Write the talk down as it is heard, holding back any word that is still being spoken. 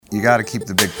You got to keep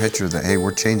the big picture that, hey,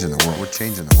 we're changing the world. We're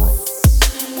changing the world.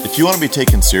 If you want to be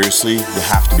taken seriously, you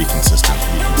have to be consistent.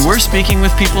 We're speaking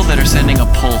with people that are sending a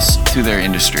pulse to their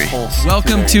industry.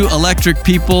 Welcome to Electric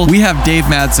People. We have Dave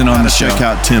Madsen on the show. Check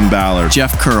out Tim Ballard,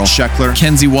 Jeff Curl, Scheckler,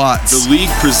 Kenzie Watts. The League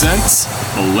presents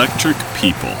Electric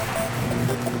People.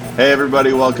 Hey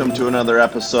everybody, welcome to another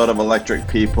episode of Electric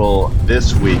People.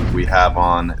 This week we have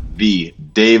on the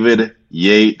David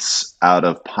Yates out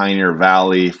of Pioneer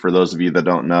Valley. For those of you that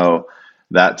don't know,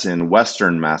 that's in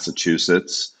Western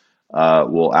Massachusetts.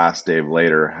 We'll ask Dave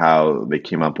later how they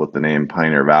came up with the name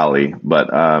Pioneer Valley. But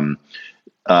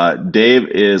Dave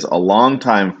is a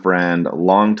longtime friend, a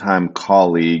longtime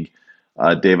colleague.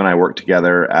 Dave and I worked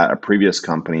together at a previous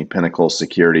company, Pinnacle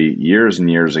Security, years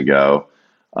and years ago.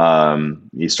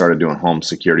 He started doing home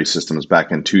security systems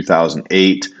back in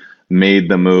 2008, made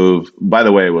the move. By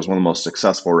the way, was one of the most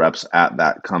successful reps at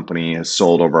that company, has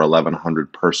sold over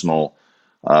 1,100 personal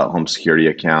home security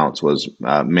accounts, was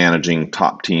managing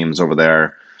top teams over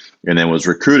there, and then was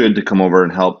recruited to come over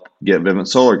and help get Vivint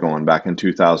Solar going back in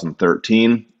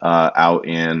 2013 out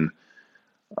in,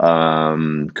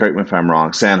 correct me if I'm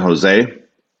wrong, San Jose,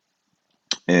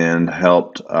 and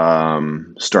helped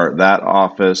start that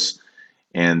office.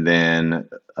 And then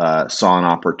saw an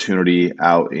opportunity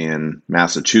out in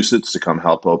Massachusetts to come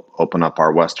help open up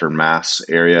our Western Mass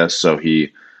area. So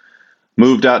he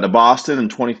moved out to Boston in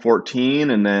 2014,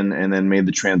 and then made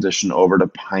the transition over to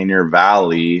Pioneer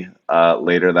Valley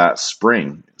later that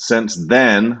spring. Since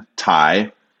then,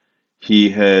 Ty, he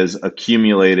has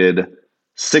accumulated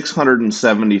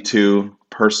 672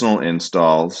 personal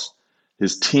installs.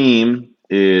 His team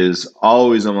is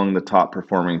always among the top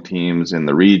performing teams in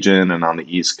the region and on the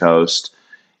East Coast.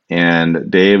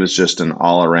 And Dave is just an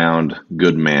all around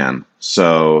good man.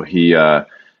 So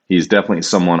he's definitely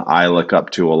someone I look up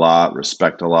to a lot,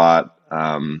 respect a lot.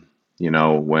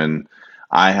 When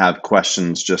I have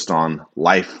questions just on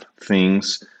life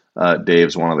things,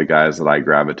 Dave's one of the guys that I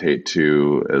gravitate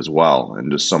to as well. And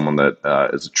just someone that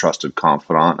is a trusted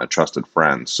confidant, a trusted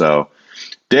friend. So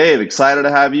Dave, excited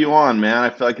to have you on, man. I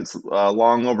feel like it's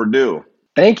long overdue.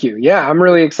 Thank you. Yeah, I'm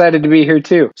really excited to be here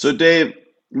too. So Dave,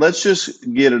 let's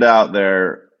just get it out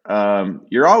there.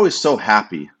 You're always so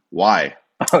happy. Why?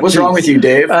 What's wrong with you,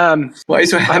 Dave? Why are you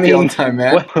so happy all the time,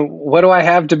 man? What do I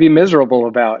have to be miserable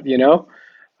about, I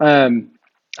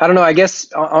don't know. I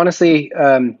guess, honestly,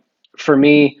 for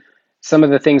me, some of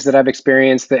the things that I've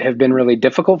experienced that have been really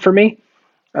difficult for me,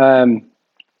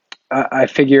 I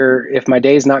figure if my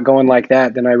day's not going like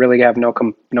that, then I really have no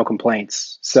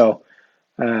complaints. So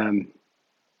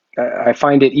I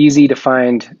find it easy to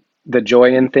find the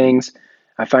joy in things.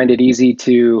 I find it easy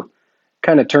to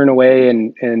kind of turn away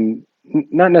and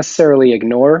not necessarily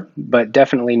ignore, but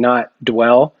definitely not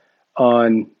dwell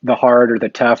on the hard or the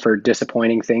tough or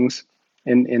disappointing things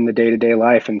in the day-to-day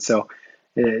life. And so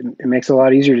it makes it a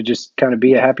lot easier to just kind of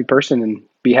be a happy person and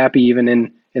be happy even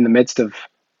in the midst of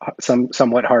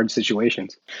somewhat hard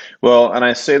situations. Well, and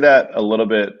I say that a little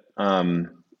bit,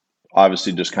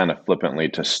 obviously just kind of flippantly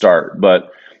to start,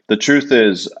 but the truth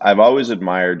is I've always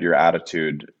admired your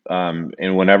attitude.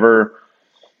 And whenever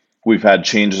we've had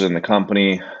changes in the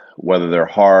company, whether they're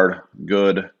hard,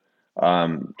 good,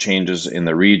 changes in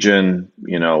the region,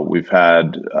 we've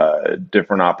had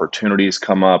different opportunities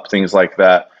come up, things like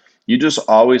that. You just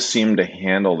always seem to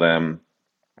handle them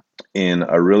in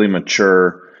a really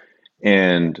mature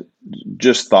and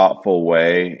just thoughtful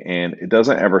way, and it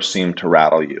doesn't ever seem to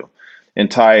rattle you. And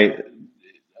Ty,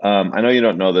 I know you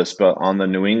don't know this, but on the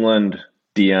New England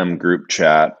DM group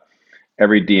chat,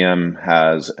 every DM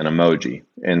has an emoji,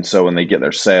 and so when they get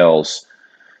their sales,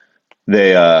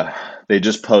 they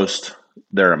just post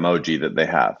their emoji that they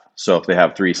have. So if they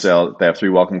have three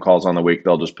welcome calls on the week,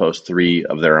 they'll just post 3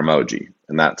 of their emoji,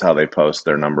 and that's how they post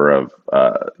their number of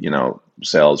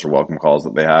sales or welcome calls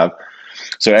that they have.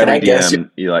 So every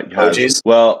DM you like has, emojis?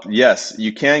 Well, yes,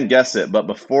 you can guess it, but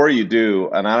before you do,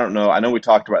 and I don't know, I know we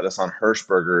talked about this on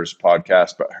Hirschberger's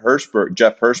podcast, but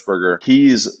Jeff Hirschberger,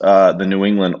 he's the New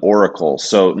England Oracle.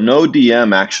 So no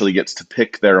DM actually gets to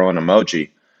pick their own emoji.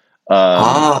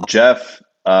 Jeff,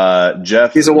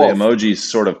 he's a wolf. The emojis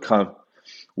sort of come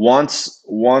once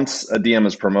a DM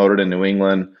is promoted in New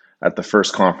England at the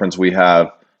first conference we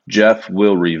have, Jeff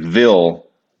will reveal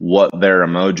what their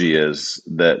emoji is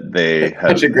that they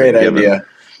have such a great given. Idea.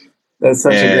 That's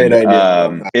such a great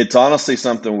idea. It's honestly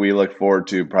something we look forward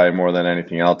to probably more than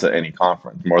anything else at any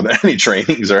conference, more than any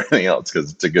trainings or anything else,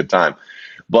 because it's a good time.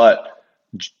 But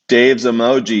Dave's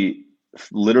emoji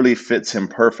literally fits him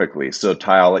perfectly. So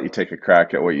Ty, I'll let you take a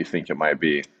crack at what you think it might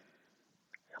be.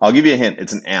 I'll give you a hint.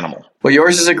 It's an animal. Well,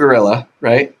 yours is a gorilla,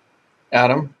 right,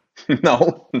 Adam?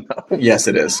 No, no. Yes,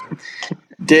 it is.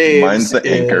 Dave's Mine's the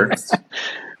anchor.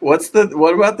 What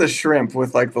about the shrimp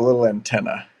with like the little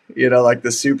antenna? You know, like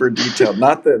the super detailed,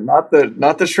 not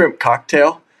the shrimp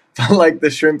cocktail, but like the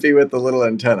shrimpy with the little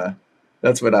antenna.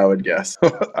 That's what I would guess.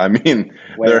 I mean,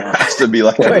 Way there off. has to be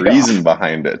like Way a reason off.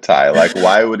 behind it, Ty. Like,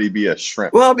 why would he be a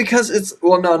shrimp? Well, because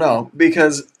no,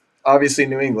 because obviously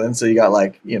New England, so you got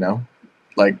like, you know,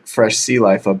 like fresh sea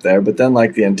life up there, but then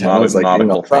like the antenna is like, you know,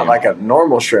 nautical it's not theme. like a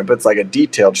normal shrimp, it's like a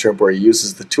detailed shrimp where he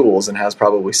uses the tools and has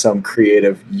probably some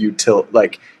creative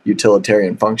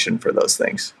utilitarian function for those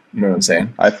things. You know what I'm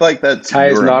saying? I feel like that's Ty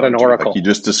is your not an emoji. oracle. Like you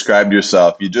just described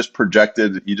yourself. You just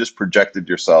projected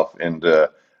yourself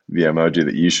into the emoji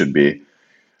that you should be.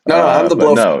 No, I'm the but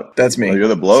blowfish. no, That's me. well, you're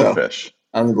the blowfish.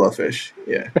 I'm the blowfish.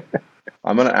 Yeah.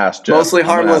 I'm gonna ask Jeff. Mostly I'm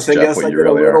gonna harmless. ask I Jeff guess what I you get a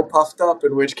really little are. puffed up,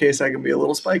 in which case I can be a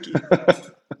little spiky.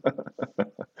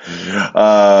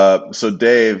 So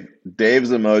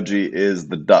Dave's emoji is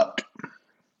the duck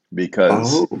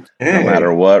because Oh, no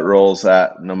matter what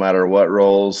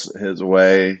rolls his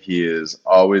way, he is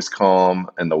always calm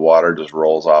and the water just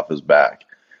rolls off his back.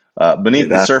 Beneath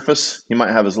the surface, he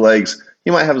might have his legs a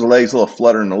little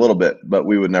fluttering a little bit, but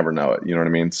we would never know it. You know what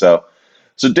I mean? So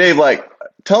Dave, like,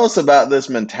 tell us about this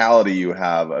mentality you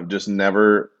have of just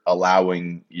never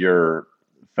allowing your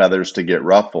feathers to get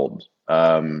ruffled,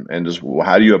 and just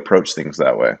how do you approach things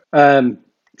that way?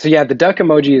 So yeah, the duck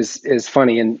emoji is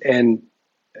funny, and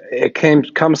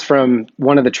it comes from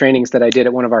one of the trainings that I did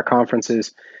at one of our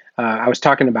conferences. I was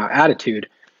talking about attitude,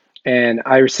 and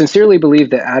I sincerely believe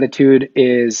that attitude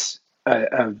is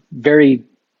a very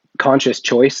conscious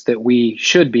choice that we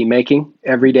should be making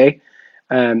every day.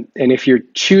 And if you're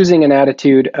choosing an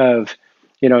attitude of,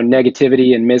 you know,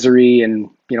 negativity and misery and,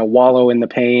 you know, wallow in the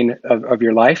pain of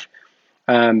your life,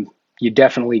 you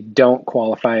definitely don't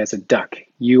qualify as a duck.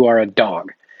 You are a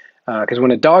dog. Because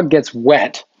when a dog gets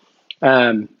wet,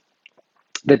 the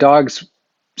dog's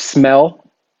smell,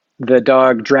 the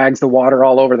dog drags the water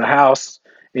all over the house.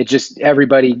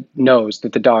 Everybody knows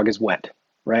that the dog is wet,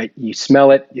 right? You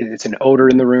smell it. It's an odor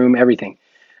in the room, everything.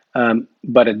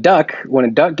 But when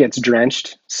a duck gets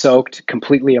drenched, soaked,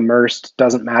 completely immersed,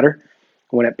 doesn't matter.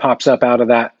 When it pops up out of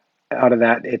that,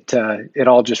 it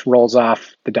all just rolls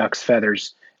off the duck's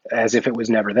feathers as if it was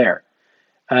never there.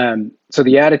 So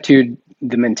the attitude,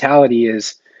 the mentality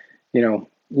is, you know,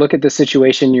 look at the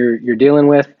situation you're dealing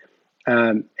with,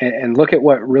 and look at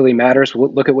what really matters.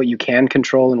 Look at what you can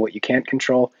control and what you can't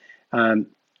control. And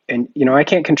you know, I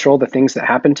can't control the things that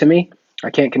happen to me. I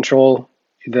can't control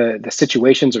the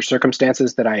situations or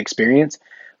circumstances that I experience,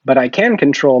 but I can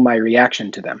control my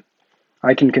reaction to them.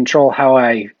 I can control how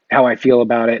I feel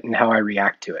about it and how I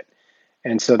react to it.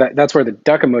 And so that's where the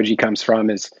duck emoji comes from,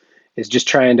 is just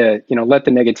trying to, you know, let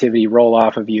the negativity roll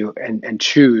off of you and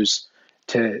choose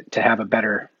to have a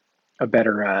better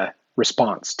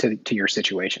response to your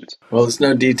situations. Well, it's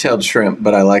no detailed shrimp,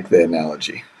 but I like the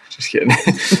analogy. Just kidding.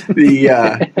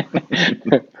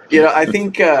 You know, I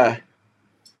think,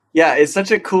 yeah, it's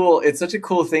such a cool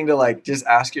thing to like just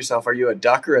ask yourself, are you a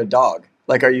duck or a dog?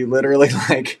 Like, are you literally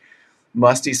like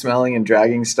musty smelling and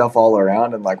dragging stuff all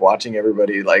around and like watching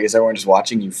everybody, like, is everyone just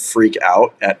watching you freak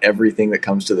out at everything that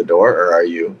comes to the door, or are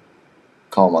you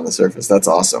calm on the surface? That's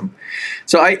awesome.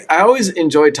 So I always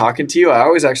enjoy talking to you. I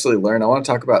always actually learn. I want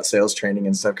to talk about sales training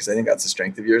and stuff because I think that's a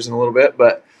strength of yours in a little bit,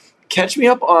 but catch me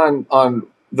up on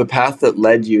the path that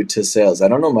led you to sales. I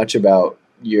don't know much about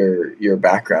your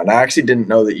background. I actually didn't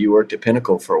know that you worked at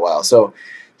Pinnacle for a while. So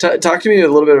talk to me a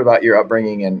little bit about your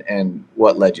upbringing and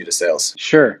what led you to sales.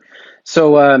 Sure.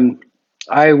 So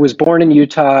I was born in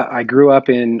Utah. I grew up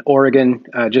in Oregon,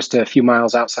 just a few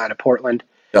miles outside of Portland.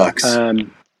 Ducks.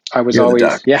 I was You're always, the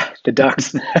duck. yeah, the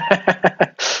Ducks.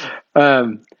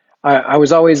 I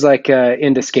was always like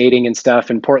into skating and stuff,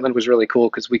 and Portland was really cool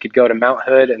because we could go to Mount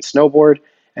Hood and snowboard,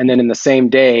 and then in the same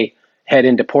day head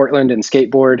into Portland and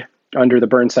skateboard under the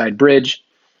Burnside Bridge,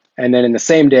 and then in the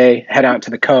same day head out to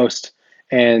the coast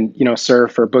and, you know,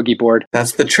 surf or boogie board.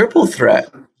 That's the triple threat.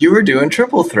 You were doing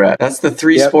triple threat. That's the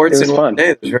three sports in one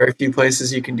day. There's very few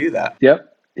places you can do that.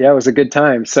 Yep. Yeah, it was a good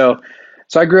time. So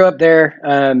I grew up there.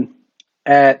 I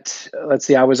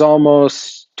was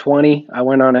almost 20. I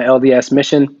went on an LDS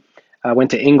mission. I went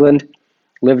to England,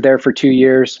 lived there for 2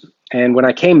 years. And when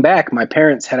I came back, my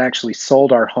parents had actually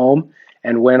sold our home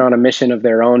and went on a mission of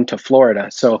their own to Florida.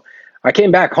 So I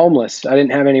came back homeless. I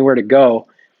didn't have anywhere to go.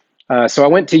 So I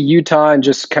went to Utah and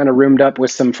just kind of roomed up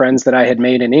with some friends that I had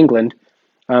made in England.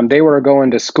 They were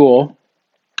going to school.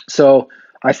 So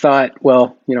I thought,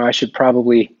 well, you know, I should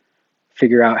probably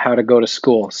figure out how to go to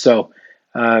school. So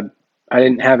I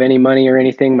didn't have any money or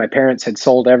anything. My parents had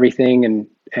sold everything, and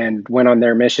and went on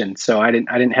their mission. So I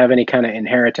didn't have any kind of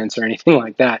inheritance or anything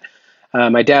like that.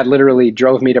 My dad literally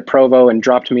drove me to Provo and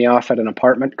dropped me off at an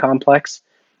apartment complex.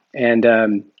 And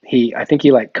I think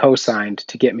he like co-signed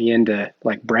to get me into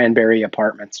like Branberry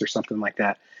Apartments or something like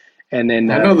that. And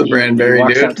then I know the Branberry,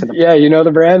 walks dude. out to yeah, you know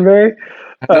the Branberry?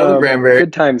 I know the Branberry.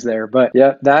 Good times there. But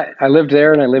yeah, that I lived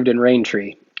there and I lived in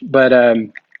Raintree. But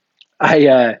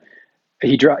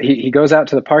he goes out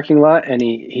to the parking lot and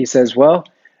he says, well,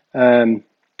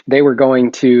 they were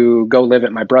going to go live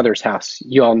at my brother's house.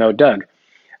 You all know Doug.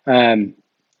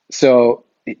 So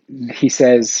he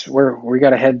says, we got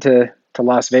to head to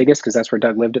Las Vegas because that's where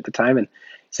Doug lived at the time. And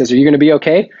he says, are you going to be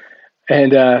okay?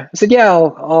 And I said, yeah,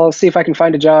 I'll see if I can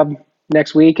find a job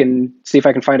next week and see if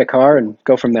I can find a car and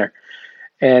go from there.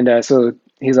 And so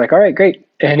he's like, all right, great.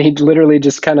 And he literally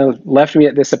just kind of left me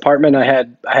at this apartment. I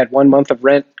had 1 month of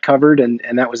rent covered and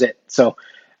that was it. So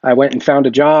I went and found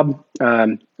a job,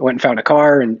 went and found a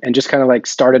car and just kind of like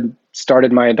started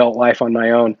my adult life on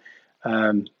my own,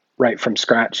 right from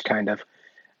scratch kind of.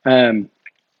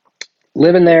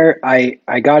 Living there,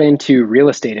 I got into real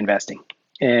estate investing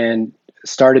and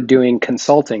started doing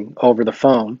consulting over the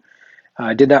phone.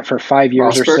 I did that for 5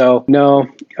 years Prosper? or so. No,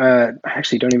 I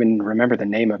actually don't even remember the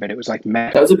name of it. It was like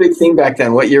That was a big thing back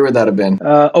then. What year would that have been?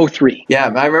 03. Yeah,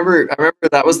 I remember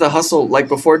that was the hustle. Like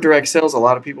before direct sales, a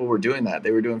lot of people were doing that. They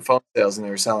were doing phone sales and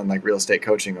they were selling like real estate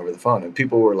coaching over the phone, and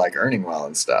people were like earning well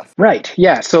and stuff. Right.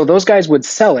 Yeah. So those guys would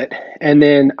sell it and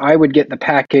then I would get the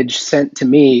package sent to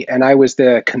me and I was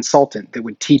the consultant that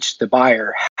would teach the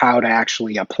buyer how to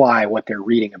actually apply what they're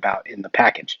reading about in the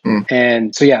package.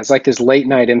 And so, yeah, it's like this late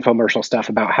night infomercial stuff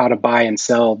about how to buy and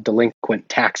sell delinquent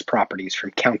tax properties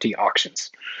from county auctions.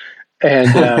 And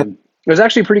it was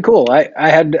actually pretty cool. I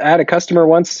had a customer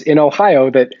once in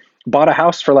Ohio that bought a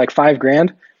house for like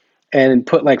 $5,000 and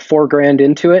put like $4,000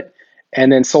 into it and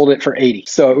then sold it for 80.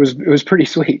 So it was pretty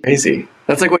sweet. Crazy.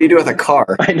 That's like what you do with a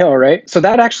car. I know, right? So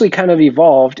that actually kind of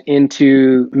evolved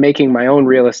into making my own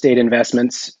real estate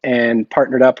investments and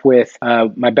partnered up with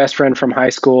my best friend from high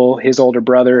school, his older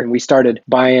brother, and we started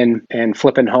buying and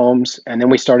flipping homes. And then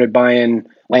we started buying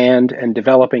land and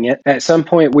developing it. At some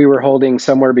point, we were holding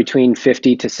somewhere between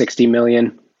 50 to 60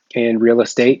 million in real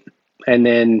estate and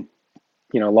then,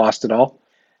 lost it all.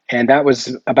 And that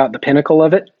was about the pinnacle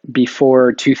of it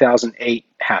before 2008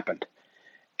 happened.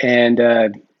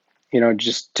 And,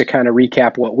 just to kind of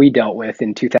recap what we dealt with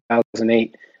in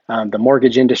 2008, the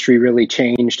mortgage industry really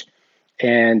changed.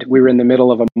 And we were in the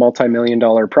middle of a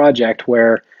multi-million-dollar project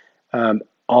where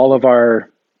all of our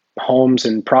homes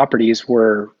and properties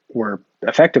were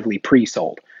effectively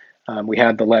pre-sold. We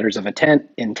had the letters of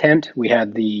intent. We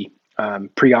had the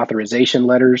pre-authorization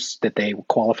letters that they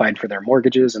qualified for their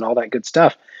mortgages and all that good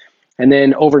stuff. And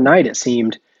then overnight, it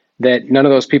seemed that none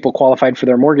of those people qualified for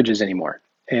their mortgages anymore.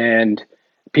 And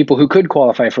people who could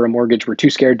qualify for a mortgage were too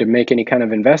scared to make any kind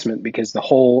of investment because the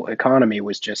whole economy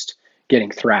was just getting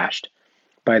thrashed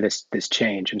by this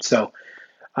change. And so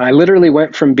I literally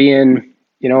went from being,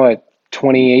 a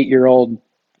 28-year-old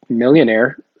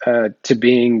millionaire to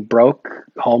being broke,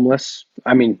 homeless.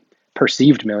 I mean,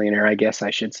 perceived millionaire, I guess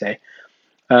I should say,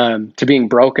 to being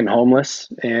broke and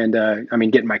homeless. And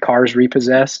getting my cars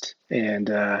repossessed and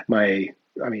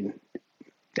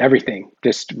everything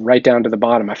just right down to the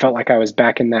bottom. I felt like I was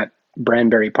back in that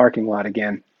Branberry parking lot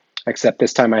again, except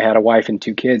this time I had a wife and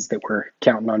 2 kids that were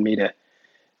counting on me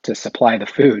to supply the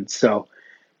food. So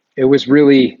it was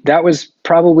that was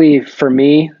probably for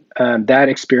me, that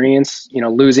experience,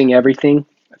 losing everything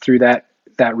through that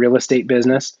real estate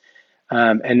business.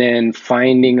 And then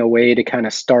finding a way to kind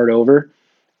of start over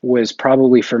was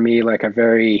probably for me like a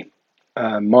very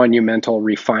monumental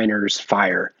refiner's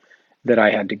fire that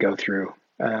I had to go through.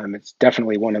 It's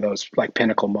definitely one of those like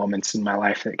pinnacle moments in my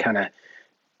life that kind of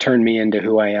turned me into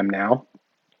who I am now.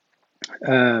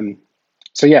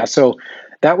 So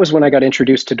that was when I got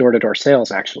introduced to door-to-door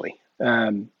sales, actually.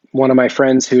 One of my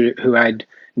friends who I'd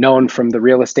known from the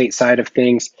real estate side of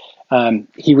things,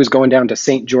 he was going down to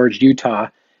St. George, Utah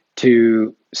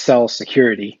to sell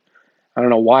security. I don't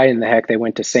know why in the heck they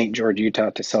went to St. George,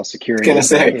 Utah to sell security. I was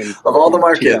going to say, of all the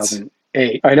markets.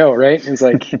 2008. I know, right? It's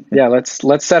like, yeah,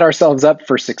 let's set ourselves up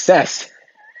for success.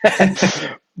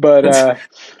 But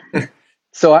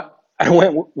so I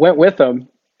went with them,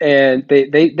 and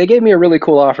they gave me a really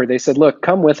cool offer. They said, look,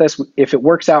 come with us. If it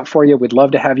works out for you, we'd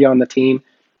love to have you on the team.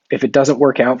 If it doesn't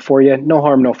work out for you, no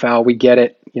harm, no foul. We get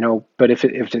it, but if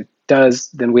it does,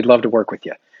 then we'd love to work with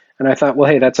you. And I thought, well,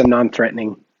 hey, that's a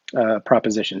non-threatening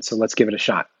proposition. So let's give it a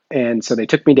shot. And so they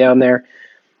took me down there.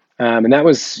 And that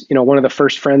was, one of the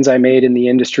first friends I made in the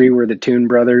industry were the Toon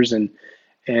brothers, and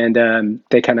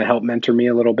they kind of helped mentor me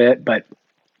a little bit. But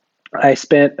I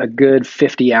spent a good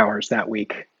 50 hours that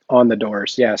week on the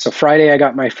doors. Yeah. So Friday I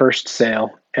got my first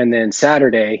sale, and then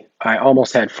Saturday I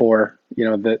almost had four. You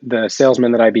know, the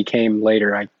salesman that I became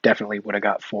later, I definitely would have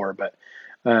got four, but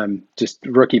just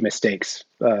rookie mistakes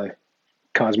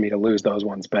caused me to lose those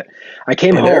ones. But I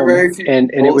came And there are home, very few. and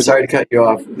it Well, was sorry to cut you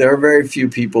off. There are very few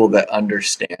people that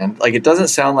understand. Like, it doesn't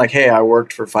sound like, hey, I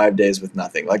worked for 5 days with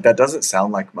nothing. Like, that doesn't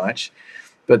sound like much.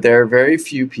 But there are very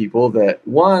few people that,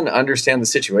 one, understand the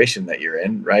situation that you're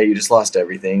in, right? You just lost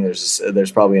everything.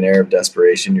 There's probably an air of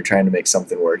desperation. You're trying to make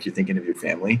something work. You're thinking of your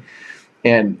family.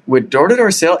 And with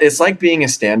door-to-door sale, it's like being a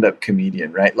stand-up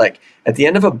comedian, right? Like, at the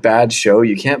end of a bad show,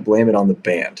 you can't blame it on the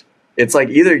band. It's like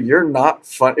either you're not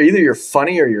fun, either you're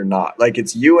funny or you're not. Like,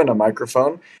 it's you and a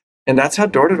microphone. And that's how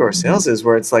door-to-door sales is,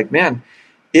 where it's like, man,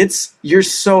 you're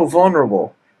so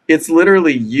vulnerable. It's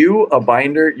literally you, a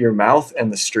binder, your mouth,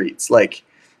 and the streets. Like,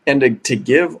 and to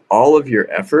give all of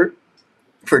your effort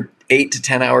for 8 to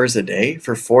 10 hours a day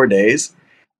for 4 days,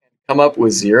 come up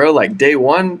with zero. Like, day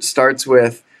one starts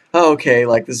with, oh, okay,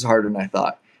 like, this is harder than I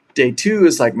thought. Day two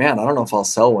is like, man, I don't know if I'll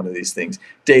sell one of these things.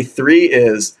 Day three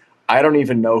is, I don't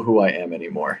even know who I am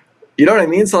anymore. You know what I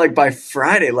mean? So, like, by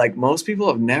Friday, like, most people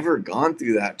have never gone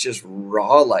through that just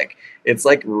raw, like, it's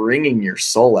like wringing your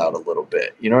soul out a little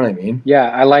bit. You know what I mean? Yeah,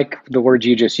 I like the word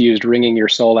you just used, wringing your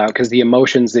soul out, because the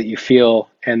emotions that you feel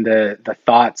and the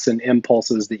thoughts and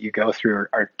impulses that you go through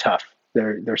are tough.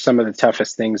 They're some of the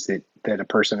toughest things that a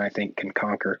person, I think, can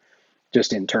conquer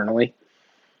just internally.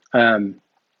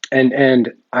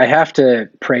 And I have to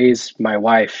praise my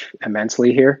wife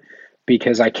immensely here,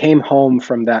 because I came home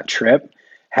from that trip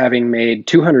having made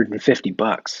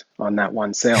 $250 on that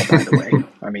one sale, by the way.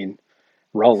 I mean,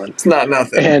 rolling. It's not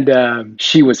nothing. And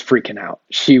she was freaking out.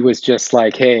 She was just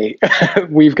like, hey,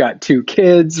 we've got two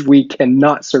kids. We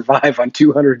cannot survive on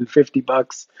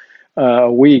 $250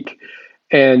 a week.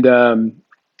 And I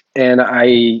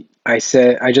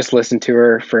said, I just listened to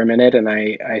her for a minute, and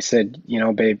I said, you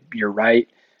know, babe, you're right.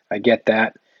 I get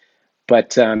that.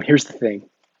 But here's the thing.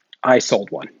 I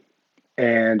sold one.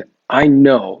 And I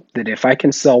know that if I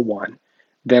can sell one,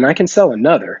 then I can sell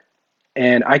another.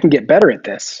 And I can get better at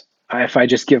this if I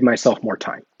just give myself more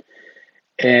time.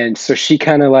 And so she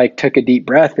kind of like took a deep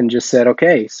breath and just said,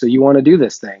 okay, so you want to do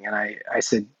this thing? And I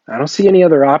said, I don't see any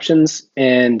other options.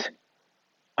 And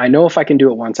I know if I can do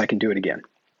it once, I can do it again.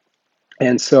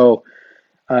 And so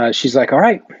she's like, all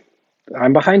right,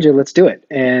 I'm behind you. Let's do it.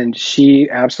 And she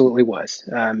absolutely was.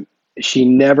 She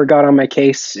never got on my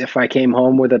case if I came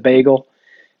home with a bagel.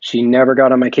 She never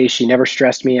got on my case. She never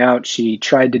stressed me out. She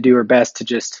tried to do her best to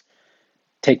just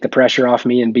take the pressure off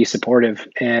me and be supportive.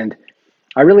 And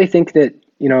I really think that,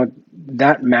 you know,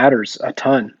 that matters a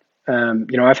ton.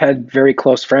 You know, I've had very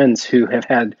close friends who have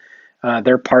had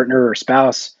their partner or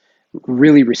spouse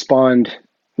really respond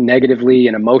negatively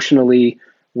and emotionally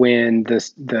when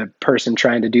the person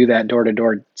trying to do that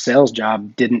door-to-door sales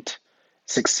job didn't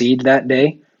succeed that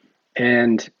day.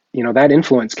 And, you know, that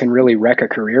influence can really wreck a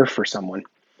career for someone.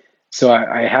 So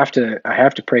I have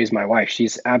to praise my wife.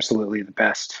 She's absolutely the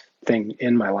best thing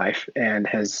in my life, and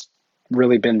has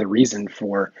really been the reason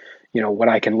for, you know, what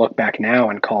I can look back now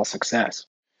and call success.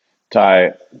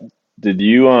 Ty, did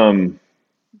you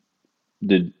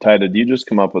just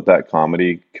come up with that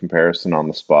comedy comparison on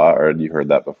the spot, or had you heard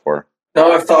that before?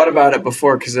 No, I've thought about it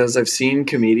before, because as I've seen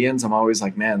comedians, I'm always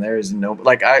like, man, there is no,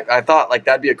 like, I thought like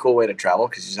that'd be a cool way to travel,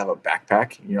 because you just have a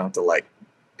backpack. You don't have to like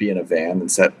be in a van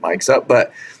and set mics up.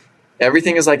 But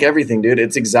everything is like everything, dude.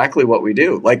 It's exactly what we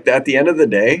do. Like, at the end of the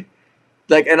day,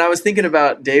 like, and I was thinking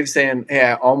about Dave saying, hey,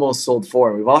 I almost sold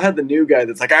four. We've all had the new guy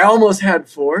that's like, I almost had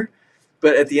four.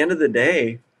 But at the end of the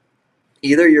day,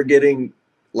 either you're getting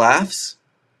laughs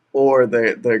or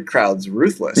the crowd's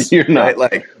ruthless. You're not. Right?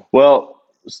 Like, well,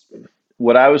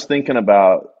 what I was thinking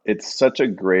about, it's such a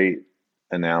great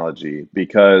analogy,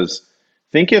 because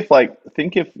think if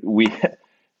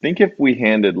we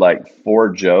handed like four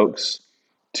jokes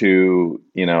to,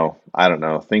 you know, I don't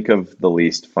know, think of the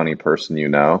least funny person you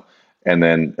know, and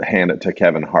then hand it to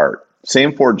Kevin Hart.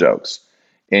 Same four jokes.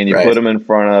 And you Right. put them in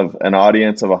front of an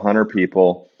audience of 100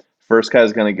 people. First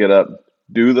guy's going to get up,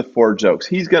 do the four jokes.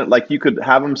 He's going to, like, you could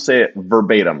have him say it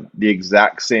verbatim, the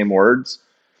exact same words,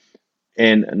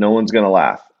 and no one's going to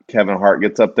laugh. Kevin Hart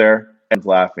gets up there and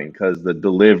laughing because the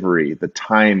delivery, the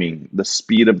timing, the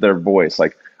speed of their voice,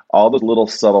 like all the little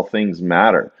subtle things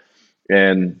matter.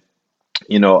 And,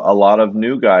 you know, a lot of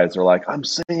new guys are like, I'm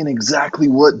saying exactly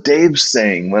what Dave's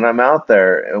saying when I'm out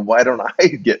there, and why don't I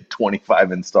get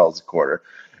 25 installs a quarter?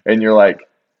 And you're like,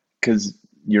 because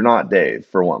you're not Dave,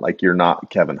 for one. Like, you're not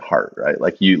Kevin Hart, right?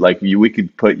 We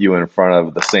could put you in front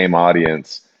of the same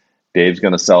audience Dave's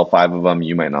going to sell 5 of them.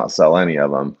 You might not sell any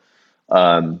of them.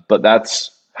 But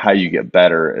that's how you get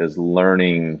better, is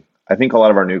learning. I think a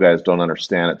lot of our new guys don't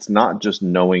understand. It's not just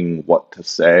knowing what to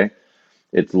say.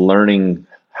 It's learning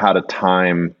how to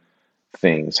time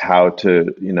things, how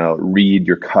to, read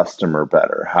your customer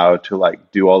better, how to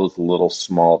like do all those little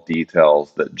small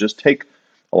details that just take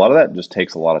a lot of that just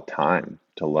takes a lot of time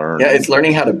to learn. Yeah, it's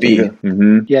learning how to be.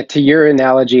 Mm-hmm. Yeah, to your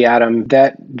analogy, Adam,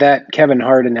 that Kevin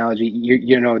Hart analogy,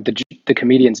 the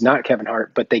comedian's not Kevin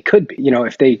Hart, but they could be,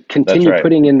 if they continue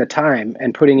putting in the time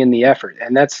and putting in the effort.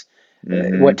 And that's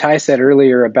what Ty said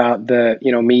earlier about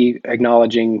me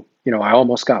acknowledging, I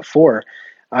almost got 4.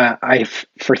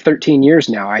 For 13 years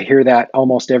now, I hear that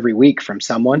almost every week from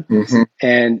someone. Mm-hmm.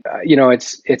 And,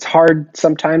 it's hard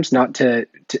sometimes not to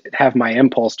have my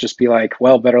impulse just be like,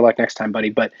 well, better luck next time, buddy.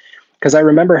 But because I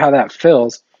remember how that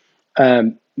feels,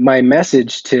 my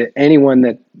message to anyone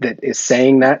that is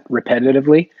saying that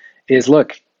repetitively is,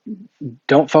 look,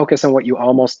 don't focus on what you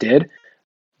almost did,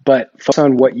 but focus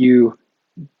on what you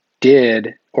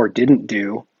did or didn't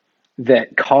do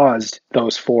that caused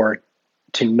those 4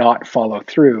 to not follow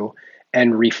through,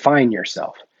 and refine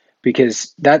yourself.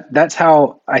 Because that's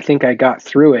how I think I got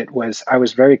through it. Was I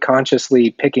was very consciously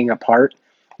picking apart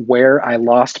where I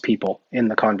lost people in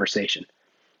the conversation.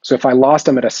 So if I lost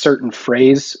them at a certain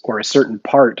phrase or a certain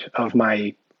part of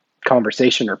my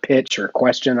conversation or pitch or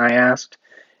question I asked,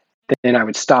 then I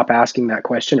would stop asking that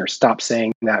question or stop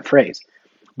saying that phrase.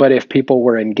 But if people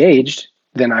were engaged,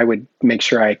 then I would make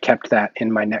sure I kept that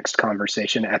in my next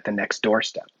conversation at the next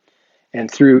doorstep. And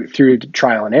through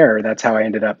trial and error, that's how I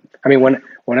ended up. I mean,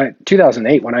 when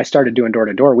 2008, when I started doing door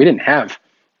to door, we didn't have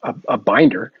a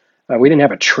binder. We didn't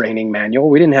have a training manual.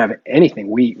 We didn't have anything.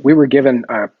 We were given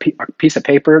a piece of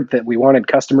paper that we wanted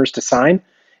customers to sign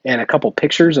and a couple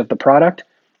pictures of the product.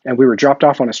 And we were dropped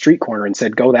off on a street corner and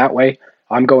said, go that way.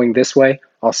 I'm going this way.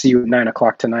 I'll see you at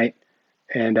 9:00 tonight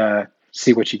and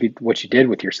see what you did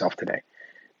with yourself today.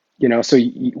 So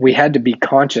we had to be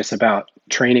conscious about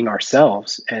training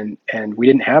ourselves, and we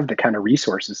didn't have the kind of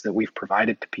resources that we've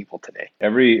provided to people today.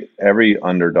 Every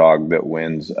underdog that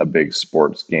wins a big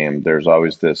sports game, there's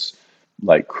always this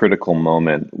like critical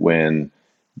moment when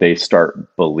they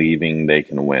start believing they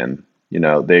can win.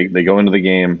 They go into the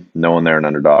game knowing they're an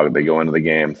underdog. They go into the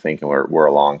game thinking we're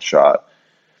a long shot.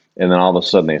 And then all of a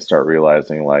sudden they start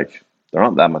realizing like they're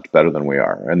not that much better than we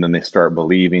are. And then they start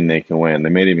believing they can win. They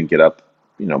may even get up,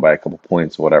 by a couple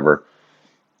points or whatever.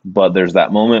 But there's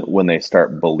that moment when they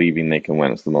start believing they can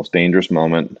win. It's the most dangerous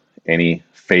moment any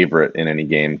favorite in any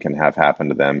game can have happen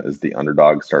to them, is the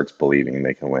underdog starts believing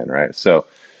they can win, right? So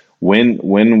when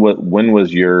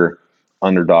was your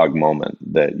underdog moment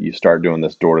that you start doing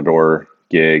this door-to-door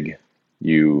gig,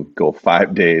 you go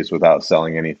 5 days without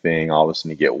selling anything, all of a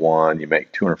sudden you get one, you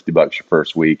make $250 your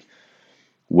first week.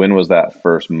 When was that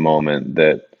first moment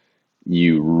that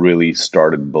you really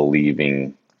started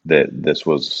believing that this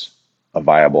was a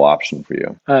viable option for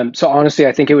you? So honestly,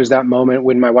 I think it was that moment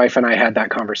when my wife and I had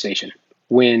that conversation.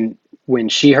 When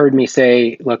she heard me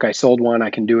say, look, I sold one,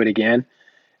 I can do it again.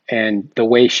 And the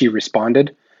way she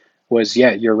responded was,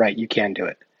 yeah, you're right, you can do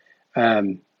it.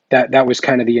 That was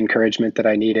kind of the encouragement that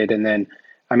I needed. And then,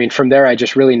 from there, I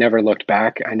just really never looked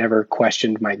back. I never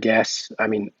questioned my guess.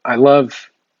 I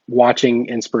love watching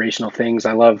inspirational things.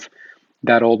 I love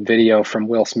that old video from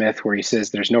Will Smith where he says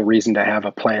there's no reason to have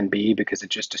a plan B because it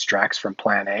just distracts from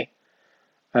plan A.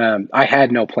 I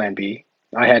had no plan B.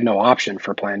 I had no option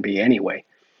for plan B anyway.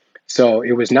 So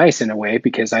it was nice in a way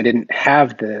because I didn't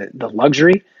have the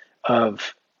luxury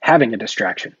of having a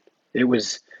distraction. It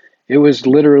was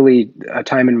literally a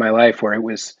time in my life where it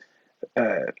was,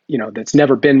 that's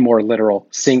never been more literal,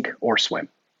 sink or swim.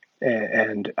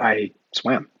 And I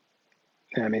swam.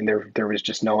 There was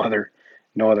just no other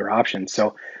option.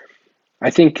 So I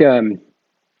think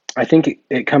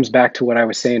it comes back to what I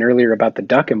was saying earlier about the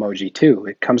duck emoji too.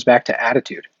 It comes back to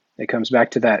attitude. It comes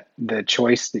back to the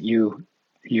choice that you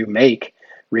make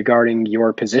regarding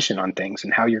your position on things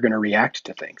and how you're going to react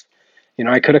to things.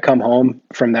 I could have come home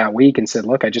from that week and said,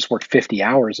 look, I just worked 50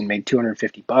 hours and made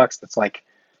 $250. That's like,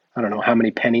 I don't know how many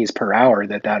pennies per hour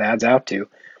that adds out to.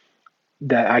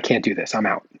 That I can't do this. I'm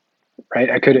out.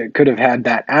 Right? I could have had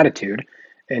that attitude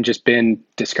and just been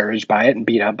discouraged by it and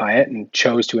beat up by it and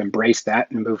chose to embrace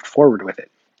that and move forward with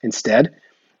it. Instead,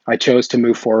 I chose to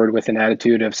move forward with an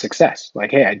attitude of success. Like,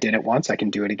 hey, I did it once, I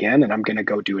can do it again, and I'm going to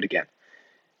go do it again.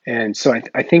 And so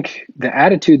I think the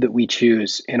attitude that we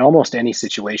choose in almost any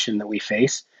situation that we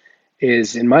face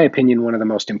is, in my opinion, one of the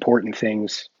most important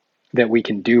things that we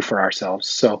can do for ourselves.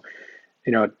 So,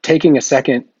 taking a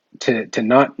second to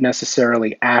not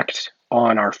necessarily act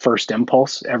on our first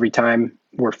impulse every time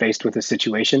we're faced with a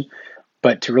situation,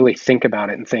 but to really think about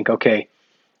it and think, okay,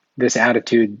 this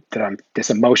attitude this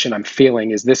emotion I'm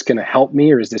feeling, is this going to help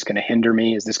me or is this going to hinder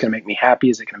me? Is this going to make me happy?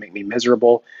 Is it going to make me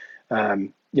miserable?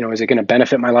 Is it going to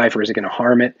benefit my life or is it going to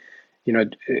harm it?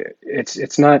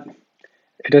 It's not,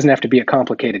 it doesn't have to be a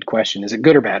complicated question. Is it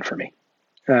good or bad for me?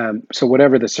 So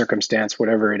whatever the circumstance,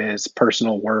 whatever it is,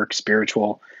 personal, work,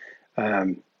 spiritual,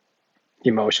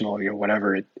 emotional,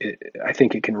 whatever, I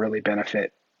think it can really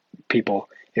benefit people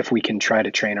if we can try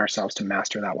to train ourselves to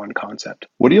master that one concept.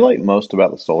 What do you like most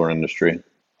about the solar industry?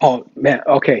 Oh man,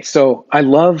 okay. So I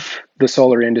love the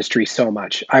solar industry so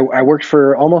much. I worked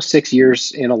for almost 6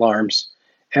 years in alarms,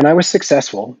 and I was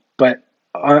successful, but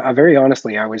very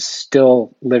honestly, I was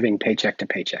still living paycheck to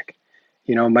paycheck.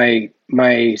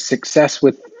 My success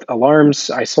with alarms,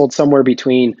 I sold somewhere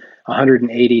between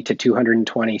 180 to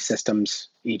 220 systems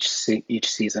each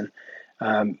season,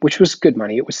 which was good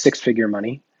money. It was six-figure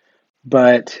money.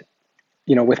 But,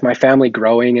 with my family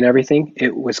growing and everything,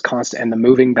 it was constant, and the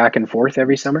moving back and forth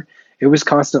every summer, it was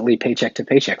constantly paycheck to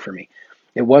paycheck for me.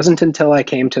 It wasn't until I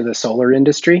came to the solar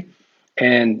industry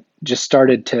and just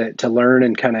started to learn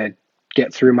and kind of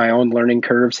get through my own learning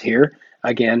curves here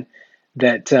again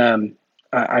that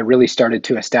I really started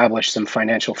to establish some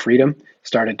financial freedom,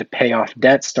 started to pay off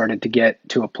debts, started to get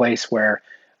to a place where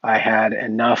I had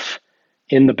enough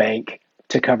in the bank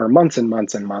to cover months and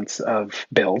months and months of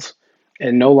bills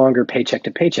and no longer paycheck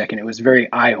to paycheck. And it was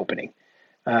very eye-opening.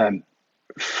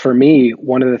 For me,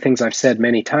 one of the things I've said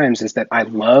many times is that I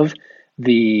love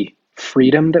the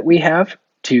freedom that we have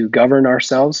to govern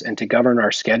ourselves and to govern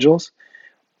our schedules,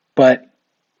 but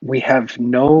we have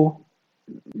no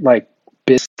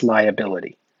business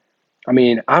liability. I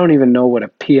mean, I don't even know what a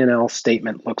P&L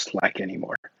statement looks like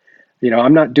anymore.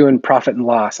 I'm not doing profit and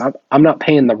loss. I'm not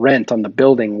paying the rent on the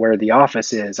building where the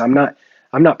office is. I'm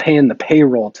not paying the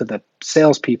payroll to the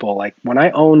salespeople. Like when I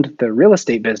owned the real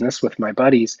estate business with my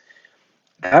buddies,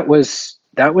 that was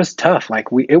tough.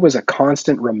 It was a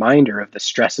constant reminder of the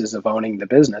stresses of owning the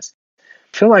business.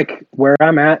 I feel like where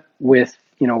I'm at with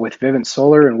Vivint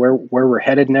Solar and where we're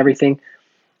headed and everything,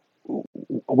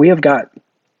 we have got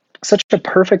such a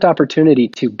perfect opportunity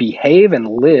to behave and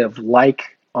live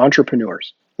like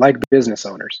entrepreneurs, like business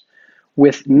owners,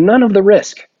 with none of the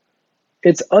risk.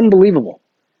 It's unbelievable.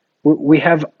 We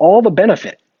have all the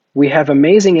benefit. We have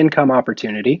amazing income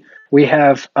opportunity. We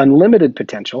have unlimited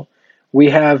potential. We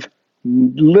have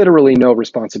literally no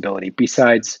responsibility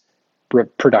besides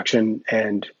production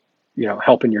and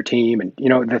helping your team and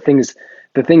the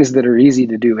things that are easy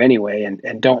to do anyway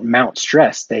and don't mount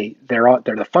stress. They're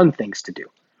the fun things to do.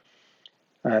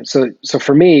 So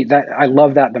for me, that I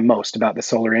love that the most about the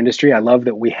solar industry. I love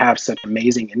that we have such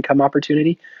amazing income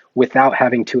opportunity without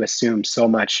having to assume so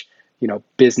much,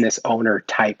 business owner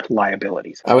type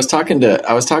liabilities. I was talking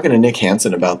to Nick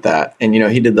Hansen about that, and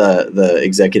he did the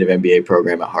executive MBA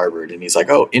program at Harvard, and he's like,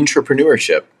 "Oh,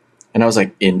 intrapreneurship," and I was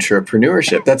like,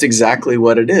 "Intrapreneurship? That's exactly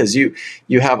what it is. You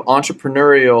have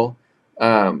entrepreneurial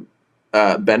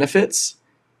benefits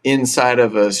inside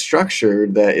of a structure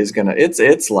that is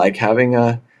it's like having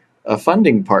a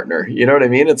funding partner. You know what I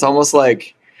mean? It's almost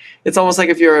like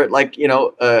if you're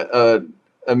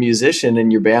a musician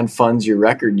and your band funds your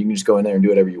record, you can just go in there and do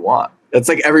whatever you want. That's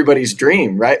like everybody's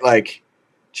dream, right? Like,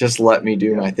 just let me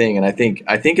do my thing. And I think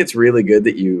it's really good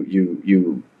that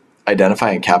you identify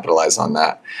and capitalize on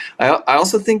that. I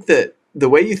also think that the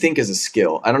way you think is a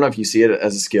skill. I don't know if you see it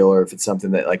as a skill or if it's something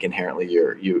that inherently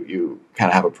you kind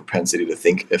of have a propensity to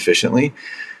think efficiently.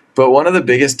 But one of the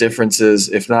biggest differences,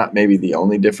 if not maybe the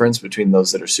only difference between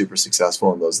those that are super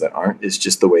successful and those that aren't, is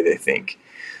just the way they think.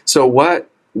 So what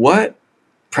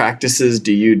practices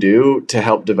do you do to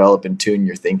help develop and tune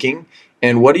your thinking?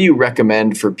 And what do you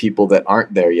recommend for people that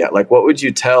aren't there yet? Like, what would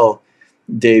you tell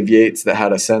Dave Yates that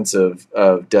had a sense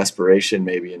of desperation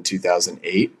maybe in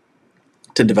 2008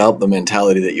 to develop the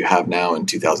mentality that you have now in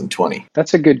 2020?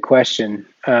 That's a good question.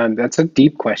 That's a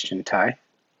deep question, Ty.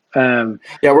 Yeah,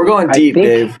 we're going deep,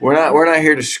 Dave. We're not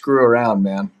here to screw around,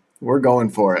 man. We're going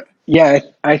for it. Yeah,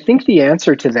 I think the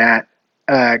answer to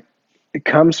that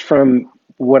comes from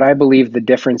what I believe the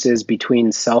difference is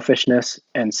between selfishness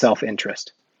and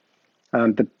self-interest.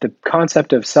 The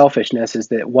concept of selfishness is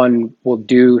that one will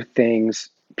do things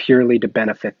purely to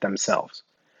benefit themselves.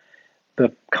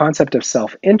 The concept of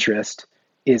self-interest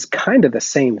is kind of the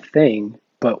same thing,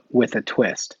 but with a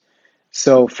twist.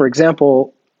 So, for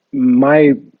example,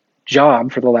 my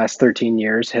job for the last 13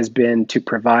 years has been to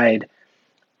provide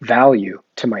value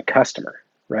to my customer,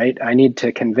 right? I need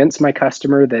to convince my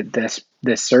customer that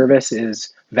this service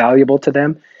is valuable to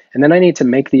them, and then I need to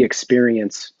make the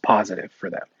experience positive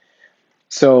for them.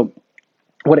 So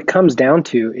what it comes down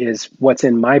to is what's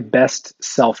in my best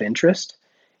self-interest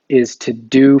is to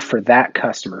do for that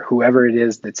customer, whoever it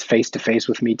is that's face to face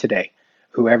with me today,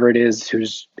 whoever it is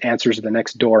whose answers the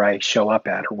next door I show up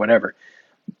at or whatever.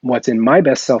 What's in my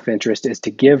best self-interest is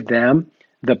to give them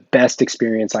the best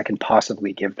experience I can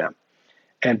possibly give them.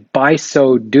 And by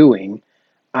so doing,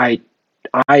 I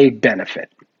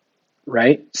benefit,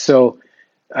 right? So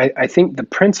I think the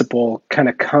principle kind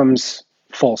of comes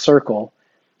full circle.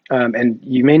 And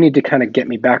you may need to kind of get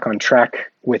me back on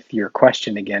track with your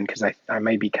question again, because I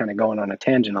may be kind of going on a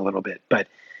tangent a little bit. But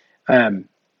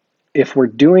if we're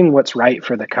doing what's right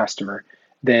for the customer,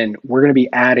 then we're going to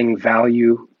be adding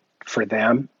value for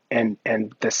them. And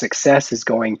the success is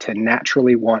going to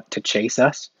naturally want to chase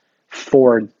us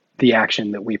for the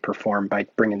action that we perform by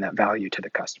bringing that value to the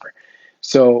customer.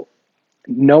 So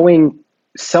knowing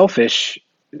selfish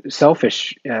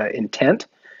intent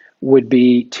would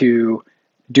be to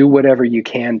do whatever you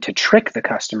can to trick the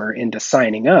customer into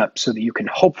signing up so that you can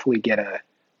hopefully get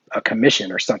a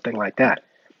commission or something like that.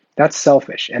 That's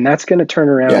selfish. And that's going to turn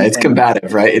around. Yeah, it's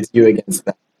combative, right? It's you against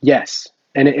them. Yes.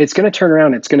 And it's going to turn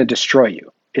around. It's going to destroy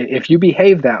you. If you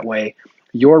behave that way,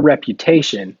 your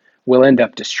reputation will end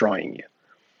up destroying you.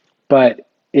 But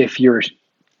if you're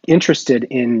interested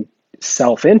in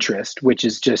self-interest, which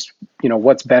is just,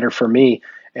 what's better for me,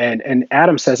 and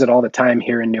Adam says it all the time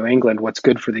here in New England, what's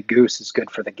good for the goose is good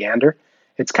for the gander.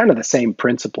 It's kind of the same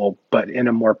principle, but in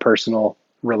a more personal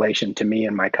relation to me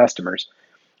and my customers.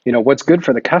 What's good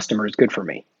for the customer is good for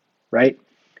me, right?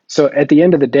 So at the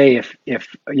end of the day,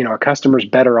 if a customer's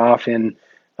better off in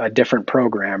a different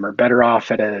program or better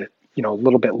off at a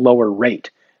little bit lower rate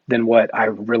than what I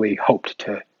really hoped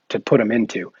to put them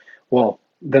into, well,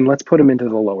 then let's put them into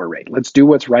the lower rate. Let's do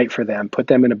what's right for them, put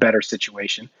them in a better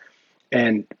situation.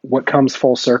 And what comes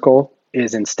full circle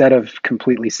is, instead of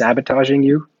completely sabotaging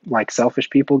you like selfish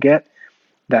people get,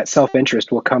 that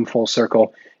self-interest will come full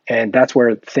circle. And that's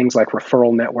where things like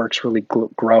referral networks really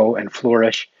grow and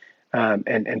flourish.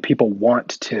 And people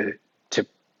want to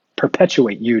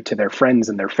perpetuate you to their friends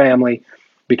and their family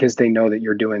because they know that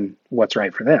you're doing what's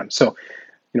right for them. So,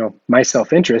 my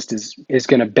self-interest is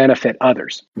going to benefit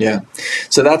others. Yeah.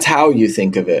 So that's how you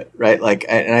think of it, right? Like,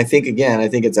 and I think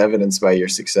it's evidenced by your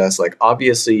success. Like,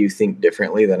 obviously you think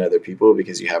differently than other people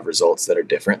because you have results that are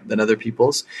different than other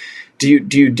people's. Do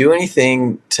you do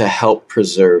anything to help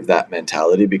preserve that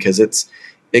mentality? Because it's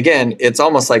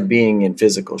almost like being in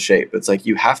physical shape. It's like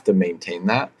you have to maintain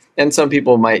that. And some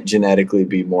people might genetically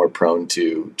be more prone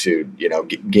to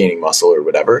gaining muscle or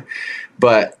whatever.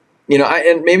 But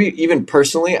and maybe even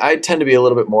personally, I tend to be a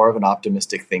little bit more of an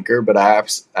optimistic thinker, but I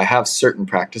have certain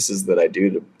practices that I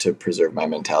do to preserve my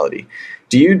mentality.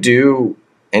 Do you do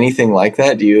anything like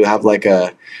that? Do you have like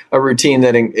a routine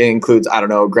that includes, I don't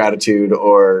know, gratitude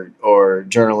or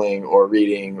journaling or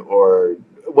reading or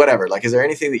whatever? Like, is there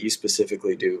anything that you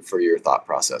specifically do for your thought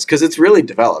process? Because it's really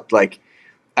developed. Like,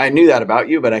 I knew that about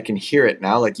you, but I can hear it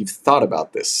now. Like, you've thought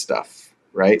about this stuff,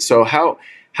 right? So how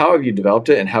have you developed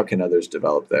it, and how can others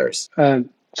develop theirs?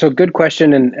 So good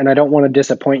question. And I don't want to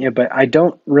disappoint you, but I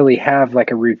don't really have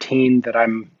like a routine that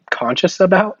I'm conscious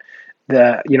about.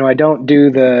 I don't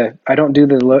do the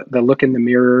look in the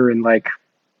mirror and like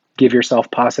give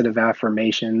yourself positive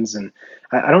affirmations. And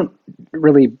I don't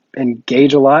really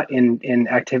engage a lot in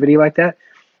activity like that.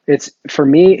 For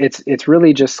me, it's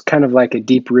really just kind of like a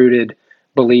deep rooted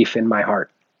belief in my heart.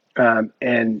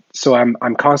 And so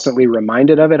I'm constantly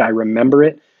reminded of it. I remember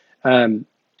it.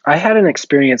 I had an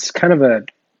experience, kind of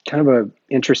a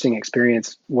interesting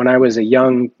experience when I was a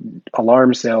young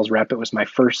alarm sales rep. It was my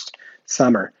first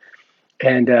summer,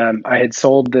 and I had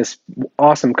sold this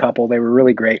awesome couple. They were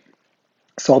really great.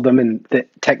 Sold them, and the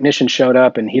technician showed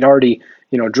up, and he'd already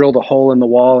drilled a hole in the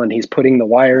wall, and he's putting the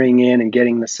wiring in and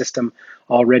getting the system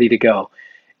all ready to go.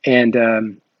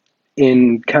 And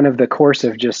in kind of the course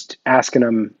of just asking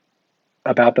them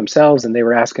about themselves, and they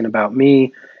were asking about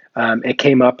me, it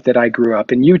came up that I grew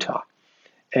up in Utah.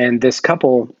 And this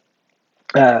couple,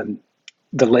 the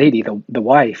lady, the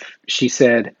wife, she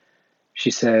said,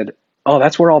 "Oh,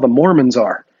 that's where all the Mormons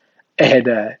are."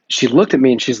 And she looked at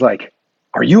me and she's like,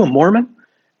 "Are you a Mormon?"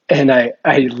 And I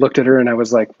looked at her and I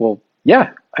was like, "Well,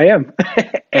 yeah, I am."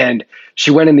 And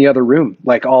she went in the other room,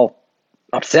 like all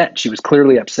upset. She was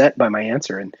clearly upset by my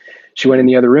answer. And she went in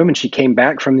the other room, and she came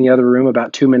back from the other room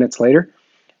about 2 minutes later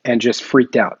and just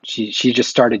freaked out. She just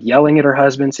started yelling at her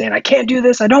husband, saying, "I can't do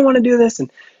this. I don't want to do this."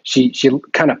 And she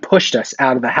kind of pushed us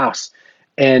out of the house,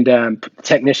 and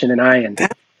technician and I, and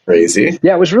that's crazy.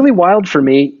 Yeah, it was really wild for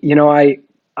me.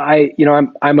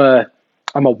 I'm a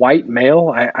white male.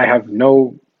 I have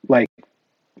no like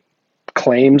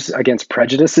claims against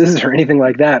prejudices or anything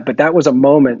like that. But that was a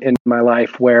moment in my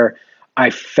life where I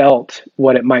felt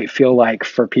what it might feel like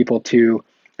for people to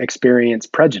experience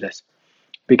prejudice,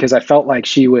 because I felt like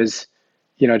she was,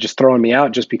 just throwing me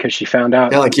out just because she found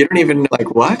out. Yeah, like you don't even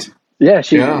like what? Yeah,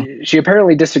 she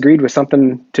apparently disagreed with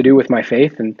something to do with my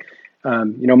faith, and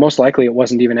most likely it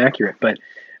wasn't even accurate. But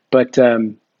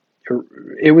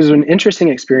it was an interesting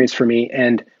experience for me,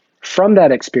 and from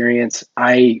that experience,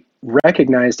 I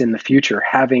recognized in the future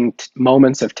having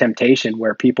moments of temptation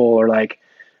where people are like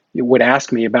would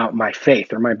ask me about my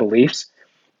faith or my beliefs,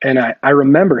 and I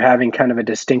remember having kind of a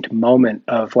distinct moment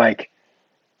of like,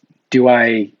 do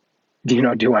I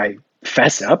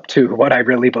fess up to what I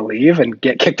really believe and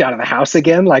get kicked out of the house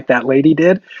again, like that lady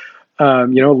did,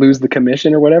 lose the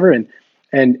commission or whatever. And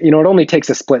it only takes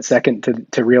a split second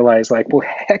to realize like, well,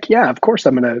 heck yeah, of course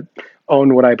I'm going to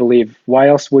own what I believe. Why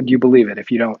else would you believe it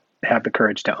if you don't have the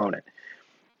courage to own it?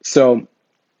 So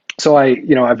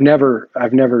I've never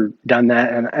done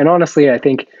that. And honestly, I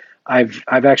think I've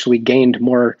actually gained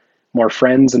more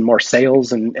friends and more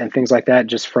sales and things like that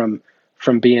just from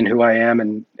being who I am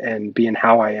and being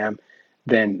how I am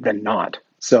than not.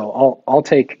 So I'll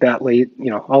take that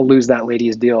I'll lose that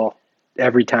lady's deal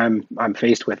every time I'm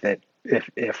faced with it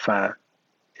if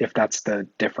that's the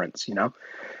difference,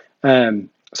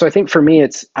 So I think for me,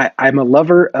 I'm a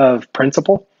lover of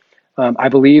principle. I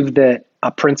believe that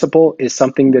a principle is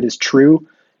something that is true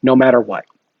no matter what.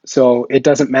 So it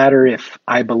doesn't matter if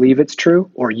I believe it's true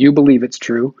or you believe it's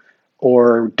true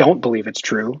or don't believe it's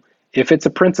true. If it's a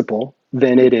principle,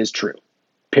 then it is true,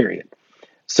 period.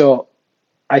 So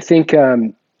I think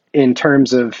in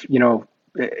terms of,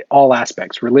 all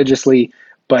aspects, religiously,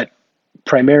 but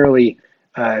primarily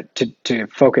to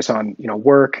focus on,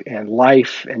 work and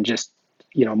life and just,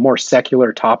 more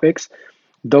secular topics,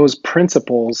 those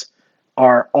principles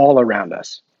are all around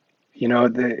us.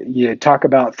 You talk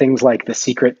about things like The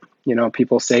Secret,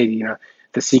 people say,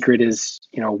 the secret is,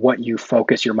 what you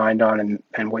focus your mind on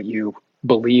and what you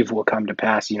believe will come to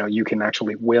pass. You can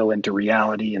actually will into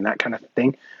reality and that kind of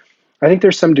thing. I think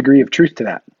there's some degree of truth to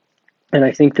that. And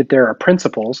I think that there are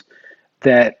principles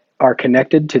that are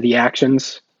connected to the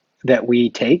actions that we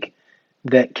take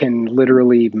that can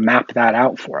literally map that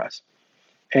out for us.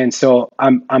 And so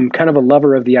I'm kind of a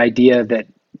lover of the idea that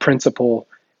principle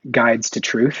guides to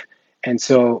truth. And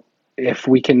so if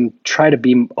we can try to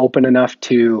be open enough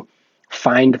to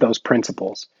find those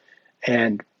principles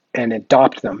and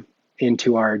adopt them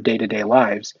into our day-to-day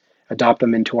lives, adopt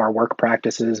them into our work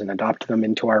practices and adopt them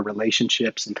into our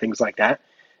relationships and things like that,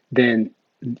 then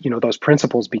those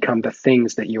principles become the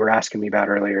things that you were asking me about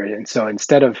earlier. And so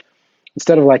instead of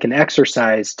like an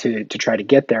exercise to try to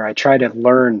get there, I try to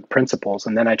learn principles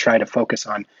and then I try to focus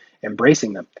on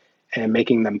embracing them and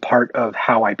making them part of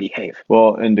how I behave.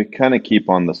 Well, and to kind of keep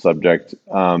on the subject,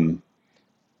 in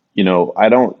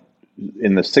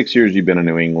the 6 years you've been in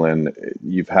New England,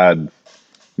 you've had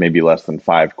maybe less than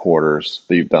 5 quarters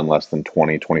that you've done less than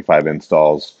 20, 25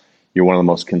 installs. You're one of the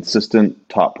most consistent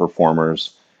top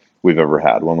performers we've ever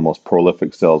had, one of the most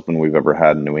prolific salesmen we've ever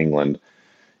had in New England.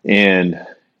 And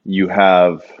you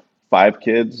have 5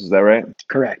 kids, is that right?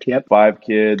 Correct, yep. 5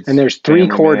 kids. And there's 3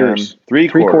 quarters. Three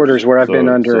quarters where I've been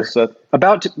under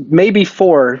maybe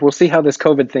 4. We'll see how this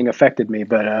COVID thing affected me,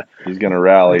 but he's going to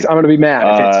rally. I'm going to be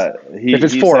mad if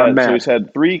it's 4. I'm mad. So he's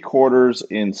had 3 quarters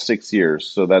in 6 years.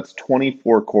 So that's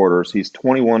 24 quarters. He's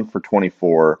 21 for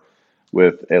 24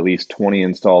 with at least 20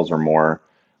 installs or more.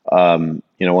 One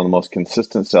of the most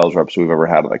consistent sales reps we've ever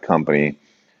had at the company.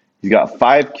 He's got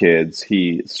 5 kids.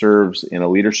 He serves in a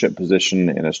leadership position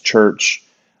in his church.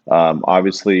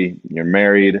 Obviously, you're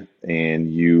married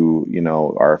and you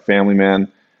are a family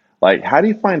man. Like, how do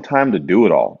you find time to do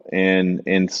it all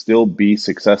and still be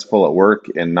successful at work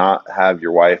and not have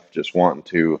your wife just wanting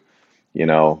to,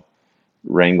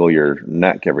 wrangle your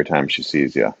neck every time she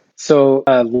sees you? So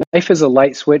life is a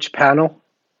light switch panel,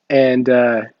 and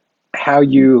how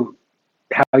you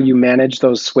manage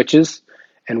those switches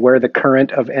and where the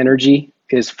current of energy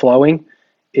is flowing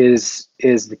is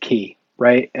the key,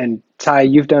 right? And Ty,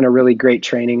 you've done a really great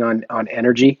training on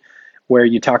energy where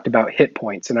you talked about hit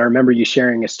points. And I remember you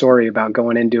sharing a story about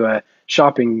going into a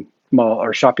shopping mall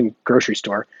or shopping grocery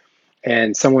store,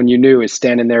 and someone you knew is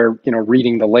standing there,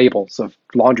 reading the labels of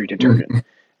laundry detergent.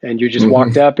 And you just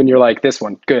walked up and you're like, this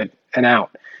one, good, and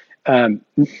out.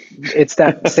 It's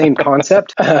that same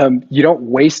concept. You don't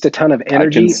waste a ton of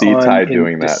energy. I can see Ty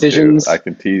doing decisions. That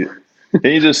too.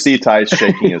 Can you just see Ty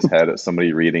shaking his head at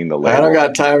somebody reading the label? I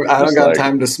don't got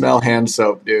time to smell hand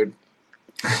soap, dude.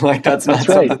 Like that's not That's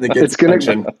right. something that gets It's gonna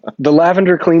attention. the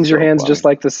lavender cleans your So hands funny. just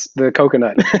like the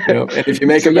coconut. You know, and if you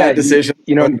make So a yeah, bad decision,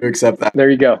 you know, I'm going to accept that. there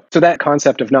you go. So that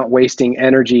concept of not wasting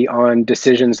energy on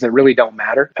decisions that really don't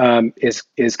matter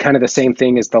is kind of the same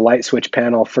thing as the light switch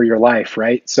panel for your life,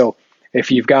 right? So if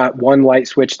you've got one light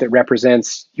switch that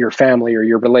represents your family or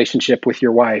your relationship with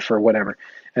your wife or whatever,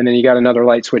 and then you got another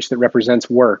light switch that represents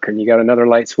work, and you got another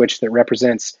light switch that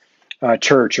represents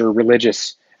church or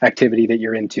religious activity that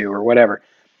you're into or whatever.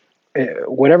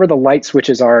 Whatever the light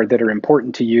switches are that are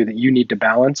important to you that you need to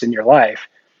balance in your life,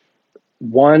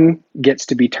 one gets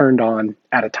to be turned on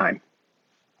at a time,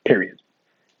 period.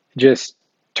 Just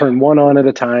turn one on at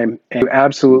a time and do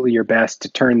absolutely your best to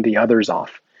turn the others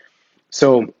off.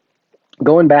 So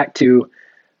going back to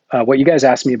what you guys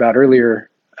asked me about earlier,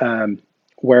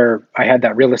 where I had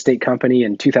that real estate company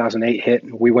in 2008 hit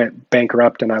and we went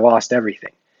bankrupt and I lost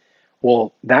everything.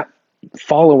 Well, that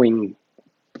following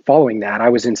that, I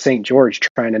was in St. George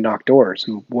trying to knock doors.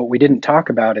 And what we didn't talk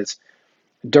about is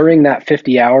during that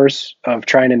 50 hours of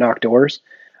trying to knock doors,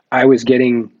 I was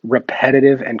getting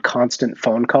repetitive and constant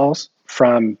phone calls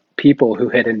from people who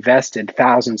had invested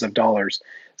thousands of dollars,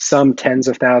 some tens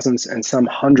of thousands and some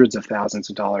hundreds of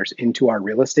thousands of dollars into our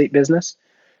real estate business,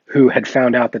 who had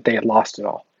found out that they had lost it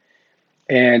all.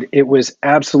 And it was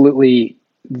absolutely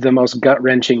the most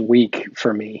gut-wrenching week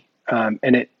for me. And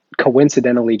it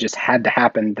coincidentally just had to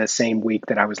happen the same week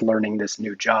that I was learning this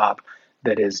new job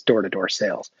that is door-to-door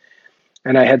sales.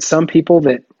 And I had some people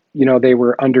that, you know, they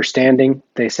were understanding.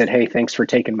 They said, hey, thanks for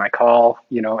taking my call,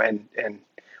 you know, and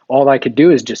all I could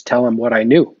do is just tell them what I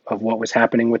knew of what was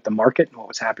happening with the market and what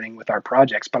was happening with our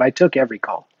projects. But I took every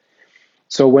call.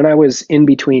 So when I was in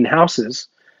between houses,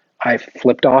 I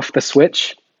flipped off the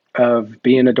switch of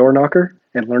being a door knocker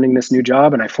and learning this new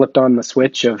job. And I flipped on the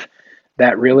switch of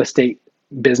that real estate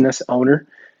business owner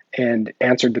and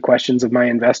answered the questions of my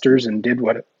investors and did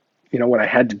what I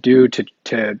had to do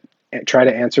to try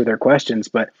to answer their questions.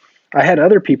 But I had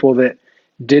other people that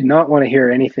did not want to hear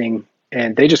anything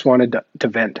and they just wanted to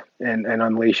vent and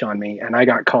unleash on me. And I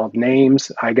got called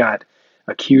names. I got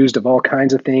accused of all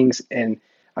kinds of things. And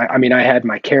I mean, I had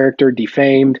my character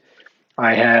defamed.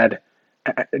 I had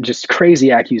just crazy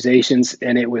accusations,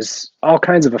 and it was all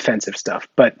kinds of offensive stuff.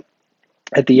 But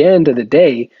at the end of the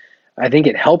day, I think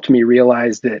it helped me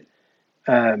realize that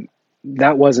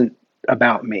that wasn't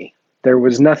about me. There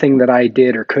was nothing that I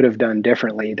did or could have done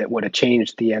differently that would have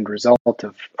changed the end result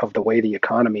of the way the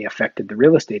economy affected the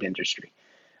real estate industry.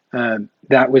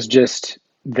 That was just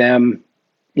them,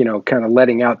 you know, kind of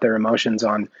letting out their emotions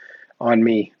on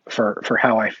me for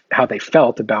how they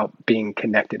felt about being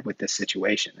connected with this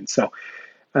situation. And so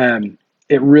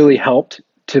it really helped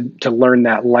to learn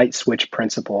that light switch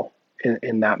principle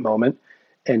in that moment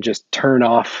and just turn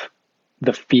off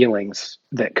the feelings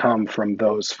that come from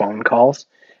those phone calls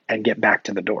and get back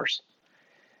to the doors.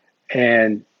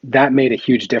 And that made a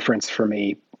huge difference for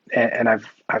me. And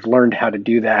I've learned how to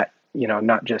do that, you know,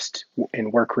 not just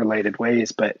in work related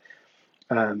ways, but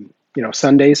you know,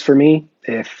 Sundays for me,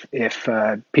 if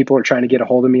people are trying to get a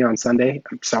hold of me on Sunday,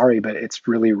 I'm sorry, but it's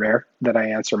really rare that I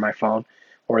answer my phone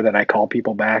or that I call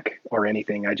people back or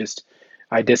anything.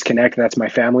 I disconnect. That's my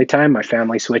family time. My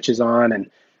family switches on, and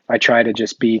I try to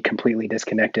just be completely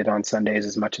disconnected on Sundays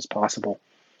as much as possible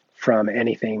from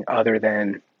anything other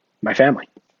than my family.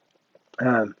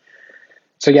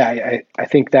 So yeah, I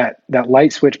think that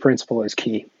light switch principle is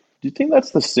key. Do you think that's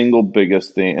the single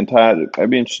biggest thing? And Todd, I'd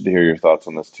be interested to hear your thoughts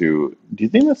on this too. Do you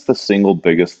think that's the single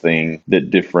biggest thing that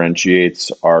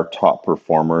differentiates our top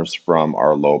performers from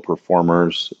our low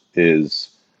performers is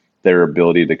their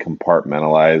ability to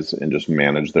compartmentalize and just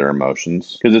manage their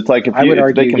emotions? Because it's like if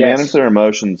they can manage their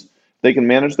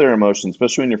emotions,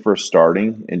 especially when you're first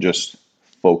starting, and just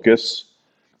focus.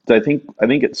 So I think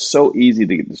it's so easy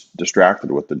to get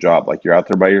distracted with the job. Like you're out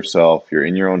there by yourself, you're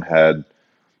in your own head.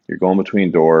 You're going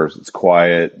between doors. It's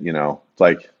quiet, you know,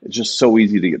 it's just so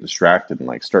easy to get distracted and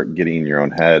like start getting in your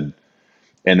own head.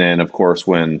 And then of course,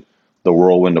 when the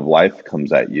whirlwind of life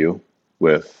comes at you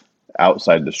with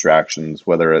outside distractions,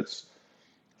 whether it's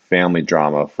family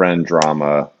drama, friend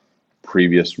drama,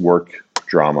 previous work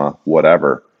drama,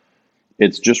 whatever,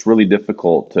 it's just really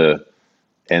difficult to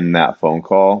end that phone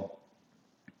call,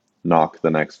 knock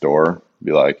the next door,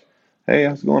 be like, hey,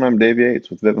 how's it going? I'm Dave Yates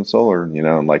with Vivint Solar. You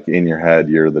know, and like in your head,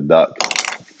 you're the duck,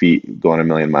 feet going a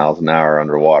million miles an hour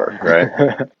underwater,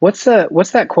 right? What's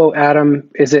that quote, Adam?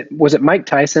 Was it Mike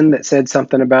Tyson that said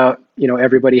something about, you know,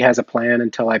 everybody has a plan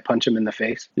until I punch him in the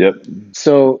face? Yep.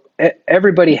 So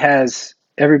everybody has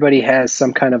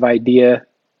some kind of idea,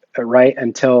 right?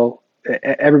 Until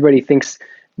everybody thinks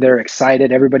they're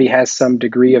excited. Everybody has some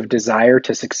degree of desire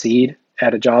to succeed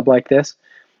at a job like this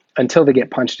until they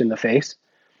get punched in the face.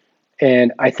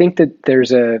 And I think that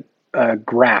there's a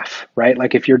graph, right?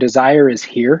 Like if your desire is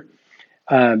here,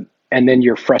 and then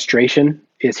your frustration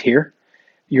is here,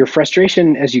 your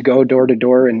frustration as you go door to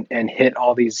door and hit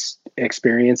all these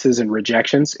experiences and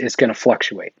rejections is going to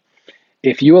fluctuate.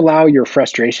 If you allow your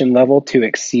frustration level to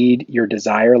exceed your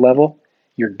desire level,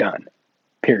 you're done.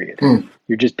 Period.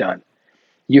 You're just done.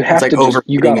 You have It's like to you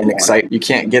overheating got and excite. You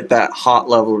can't get that hot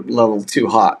level too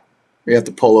hot. You have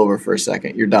to pull over for a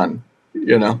second. You're done.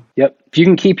 You know? Yep. If you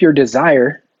can keep your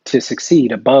desire to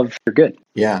succeed above, you're good.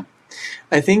 Yeah.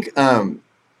 I think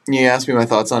you asked me my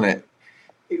thoughts on it.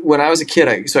 When I was a kid,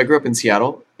 I grew up in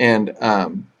Seattle, and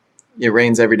it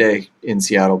rains every day in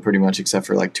Seattle pretty much except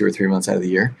for like 2 or 3 months out of the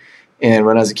year. And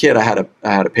when I was a kid, I had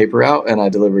a paper route, and I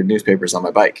delivered newspapers on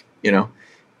my bike, you know?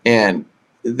 And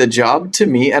the job to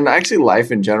me, and actually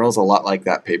life in general, is a lot like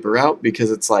that paper route,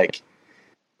 because it's like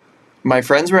my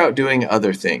friends were out doing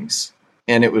other things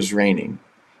and it was raining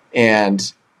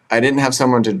and I didn't have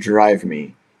someone to drive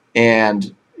me.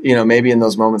 And, you know, maybe in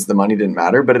those moments the money didn't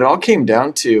matter, but it all came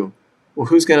down to, well,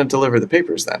 who's going to deliver the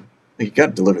papers then? Like, you got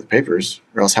to deliver the papers,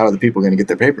 or else how are the people going to get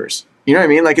their papers? You know what I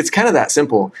mean? Like, it's kind of that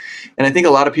simple. And I think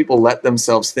a lot of people let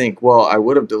themselves think, well, I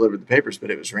would have delivered the papers, but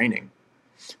it was raining.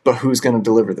 But who's going to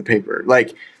deliver the paper?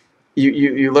 Like,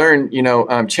 you learn, you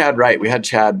know, Chad Wright, we had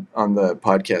Chad on the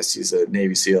podcast. He's a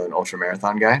Navy SEAL and ultra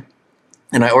marathon guy.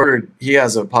 And he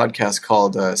has a podcast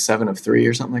called 7 of 3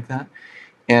 or something like that.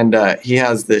 And he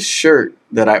has this shirt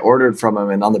that I ordered from him,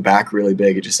 and on the back really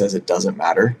big, it just says, "It doesn't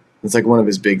matter." It's like one of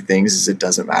his big things is it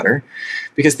doesn't matter.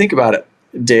 Because think about it,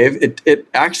 Dave, it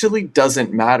actually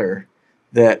doesn't matter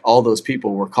that all those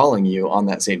people were calling you on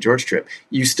that St. George trip.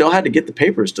 You still had to get the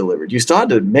papers delivered. You still had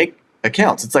to make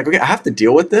accounts. It's like, okay, I have to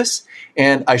deal with this,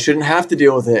 and I shouldn't have to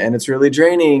deal with it, and it's really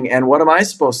draining, and what am I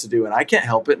supposed to do? And I can't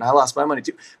help it, and I lost my money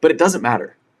too. But it doesn't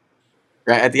matter,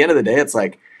 right? At the end of the day, it's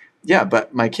like, yeah,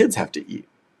 but my kids have to eat,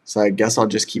 so I guess I'll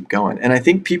just keep going. And I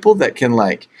think people that can,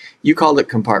 like, you called it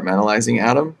compartmentalizing,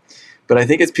 Adam, but I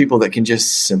think it's people that can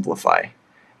just simplify.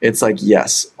 It's like,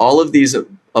 yes, all of these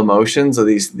emotions of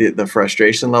the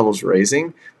frustration levels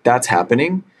raising, that's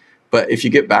happening. But if you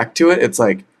get back to it, it's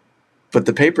like, but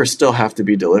the papers still have to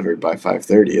be delivered by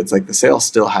 5:30. It's like the sale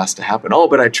still has to happen. Oh,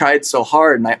 but I tried so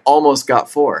hard and I almost got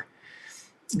 4.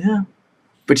 Yeah,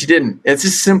 but you didn't. It's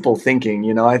just simple thinking,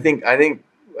 you know. I think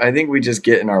we just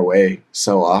get in our way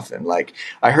so often. Like,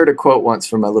 I heard a quote once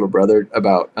from my little brother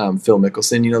about Phil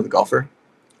Mickelson, you know, the golfer,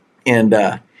 and he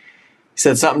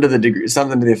said something to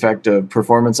the effect of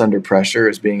performance under pressure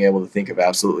is being able to think of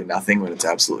absolutely nothing when it's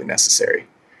absolutely necessary.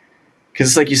 Because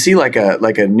it's like you see like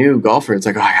a new golfer, it's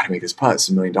like, oh, I got to make this putt. It's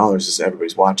 $1 million.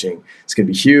 Everybody's watching. It's going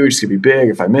to be huge. It's going to be big.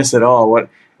 If I miss it all, what?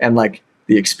 And like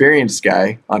the experienced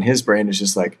guy on his brain is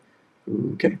just like,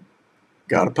 okay,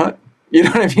 got a putt. You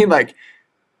know what I mean? Like,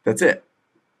 that's it.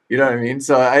 You know what I mean?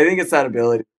 So I think it's that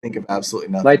ability to think of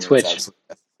absolutely nothing. Light switch. Absolutely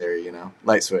necessary, you know,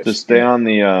 light switch. To stay on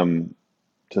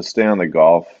the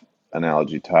golf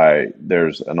analogy, Ty,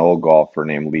 there's an old golfer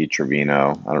named Lee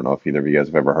Trevino. I don't know if either of you guys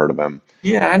have ever heard of him.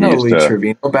 Yeah, I know Lee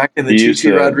Trevino back in the Chichi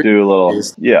Rodriguez. Do a little,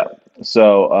 yeah.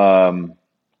 So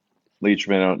Lee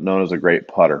Trevino, known as a great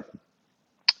putter,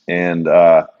 and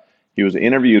he was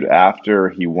interviewed after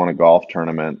he won a golf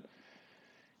tournament,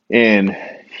 and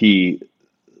he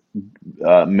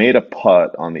made a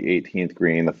putt on the 18th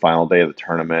green, the final day of the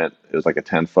tournament. It was like a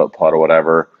 10-foot putt or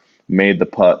whatever. Made the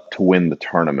putt to win the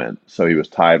tournament. So he was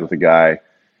tied with a guy,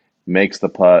 makes the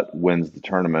putt, wins the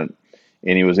tournament.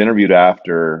 And he was interviewed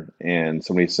after, and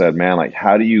somebody said, man, like,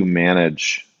 how do you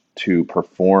manage to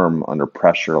perform under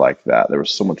pressure like that? There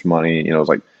was so much money, you know, it was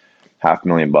like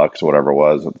 $500,000 or whatever it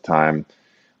was at the time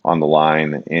on the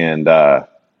line. And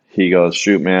he goes,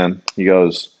 shoot, man. He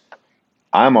goes,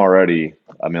 I'm already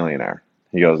a millionaire.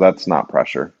 He goes, that's not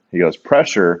pressure. He goes,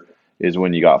 pressure is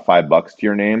when you got $5 to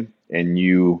your name and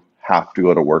you have to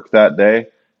go to work that day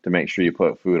to make sure you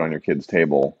put food on your kid's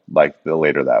table, like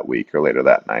later that week or later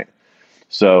that night.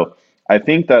 So I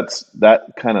think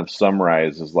that kind of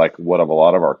summarizes like what a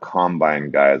lot of our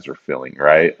combine guys are feeling,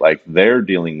 right? Like they're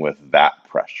dealing with that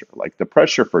pressure, like the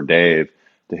pressure for Dave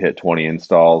to hit 20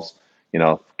 installs, you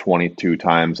know, 22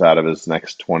 times out of his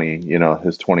next 20, you know,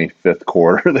 his 25th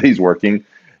quarter that he's working,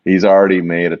 he's already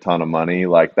made a ton of money.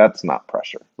 Like that's not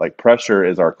pressure. Like pressure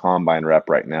is our combine rep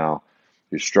right now.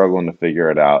 He's struggling to figure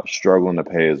it out, struggling to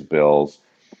pay his bills.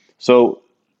 So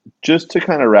just to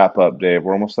kind of wrap up, Dave,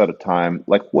 we're almost out of time.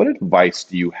 Like, what advice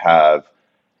do you have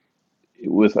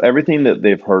with everything that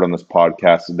they've heard on this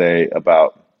podcast today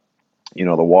about, you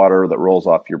know, the water that rolls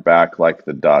off your back like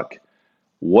the duck?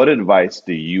 What advice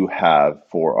do you have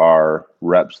for our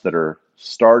reps that are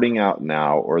starting out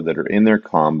now or that are in their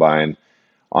combine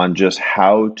on just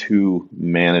how to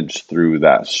manage through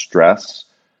that stress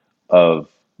of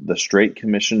the straight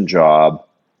commission job,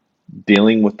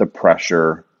 dealing with the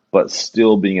pressure, but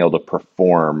still being able to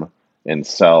perform and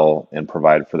sell and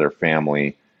provide for their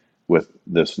family with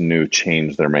this new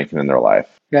change they're making in their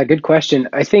life? Yeah, good question.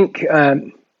 I think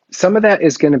some of that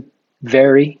is going to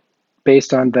vary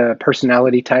based on the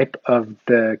personality type of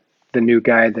the new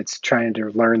guy that's trying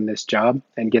to learn this job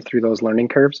and get through those learning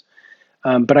curves.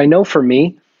 But I know for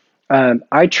me,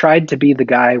 I tried to be the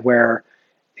guy where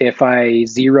if I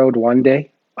zeroed one day,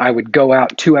 I would go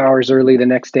out 2 hours early the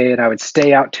next day and I would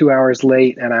stay out 2 hours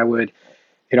late, and I would,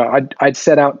 I'd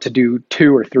set out to do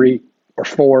 2 or 3 or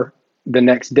 4 the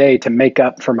next day to make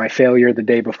up for my failure the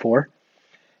day before.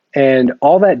 And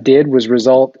all that did was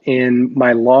result in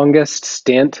my longest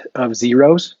stint of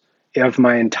zeros of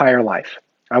my entire life.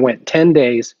 I went 10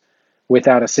 days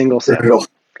without a single sale.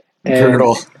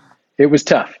 Brutal. It was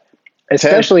tough,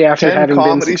 especially after having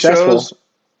been successful.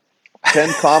 10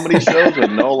 comedy shows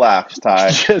with no laughs,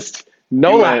 Ty. Just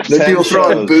no laughs. No people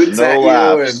throwing boots at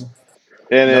you.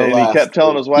 And he kept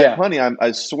telling his wife, honey,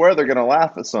 I swear they're going to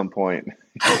laugh at some point.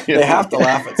 They have to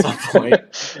laugh at some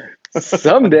point.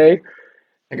 Someday.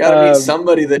 I got to meet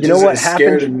somebody that just is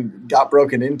scared and got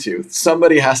broken into.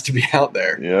 Somebody has to be out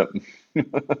there. Yep.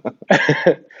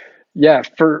 Yeah.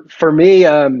 For me,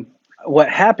 what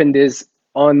happened is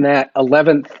on that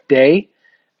 11th day,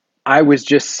 I was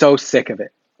just so sick of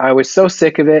it. I was so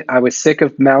sick of it. I was sick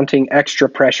of mounting extra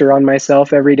pressure on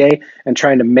myself every day and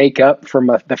trying to make up for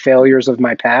the failures of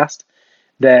my past,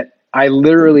 that I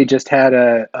literally just had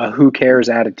a who cares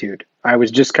attitude. I was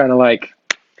just kind of like,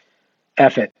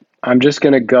 F it. I'm just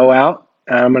going to go out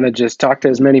and I'm going to just talk to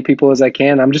as many people as I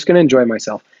can. I'm just going to enjoy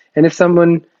myself. And if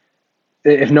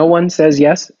no one says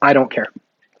yes, I don't care.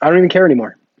 I don't even care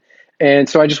anymore. And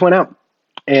so I just went out.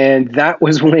 And that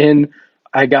was when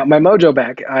I got my mojo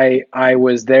back. I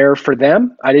was there for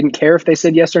them. I didn't care if they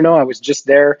said yes or no. I was just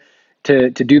there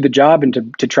to do the job and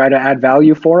to try to add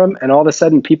value for them. And all of a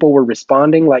sudden people were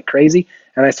responding like crazy.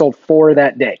 And I sold 4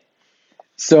 that day.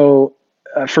 So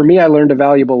for me, I learned a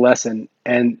valuable lesson.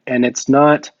 And it's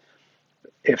not,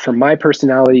 for my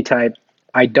personality type,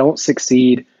 I don't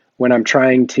succeed when I'm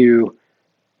trying to,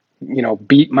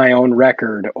 beat my own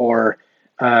record, or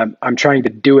I'm trying to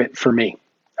do it for me.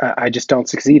 I just don't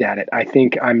succeed at it. I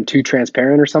think I'm too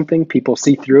transparent or something. People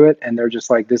see through it and they're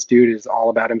just like, this dude is all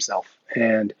about himself,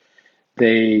 and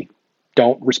they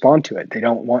don't respond to it. They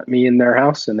don't want me in their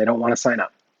house and they don't want to sign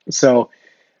up. So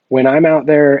when I'm out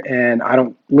there and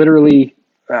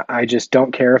I just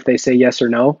don't care if they say yes or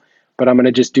no, but I'm going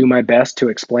to just do my best to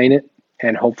explain it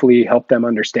and hopefully help them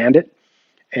understand it.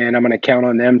 And I'm going to count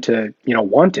on them to,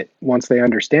 want it once they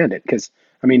understand it. Because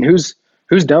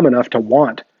who's dumb enough to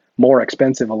want more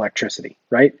expensive electricity,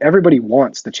 right? Everybody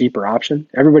wants the cheaper option.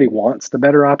 Everybody wants the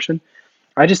better option.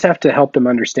 I just have to help them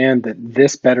understand that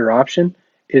this better option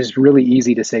is really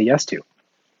easy to say yes to.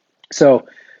 So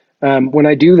when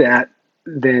I do that,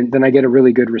 then I get a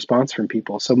really good response from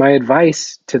people. So my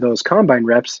advice to those combine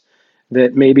reps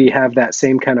that maybe have that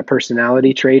same kind of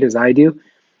personality trait as I do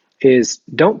is,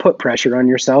 don't put pressure on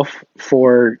yourself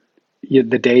for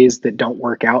the days that don't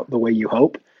work out the way you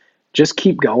hope. Just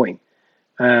keep going.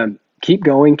 Keep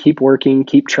going, keep working,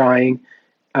 keep trying.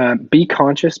 Be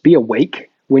conscious, be awake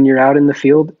when you're out in the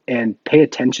field, and pay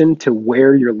attention to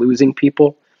where you're losing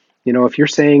people. If you're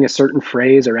saying a certain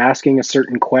phrase or asking a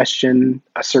certain question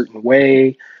a certain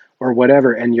way or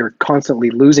whatever, and you're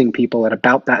constantly losing people at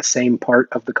about that same part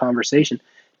of the conversation,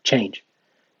 change.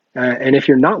 And if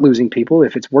you're not losing people,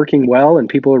 if it's working well and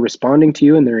people are responding to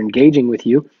you and they're engaging with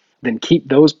you, then keep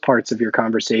those parts of your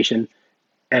conversation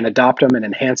and adopt them and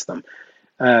enhance them.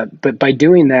 But by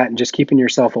doing that and just keeping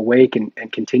yourself awake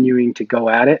and continuing to go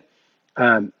at it,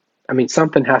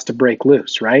 something has to break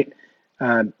loose, right?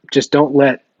 Just don't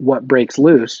let what breaks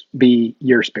loose be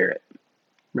your spirit,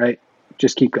 right?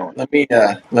 Just keep going. Let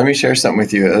me share something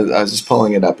with you. I was just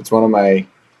pulling it up. It's one of my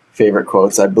favorite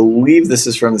quotes. I believe this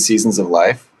is from The Seasons of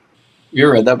Life. You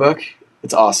ever read that book?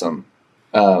 It's awesome.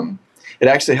 It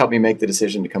actually helped me make the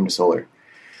decision to come to solar.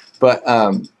 But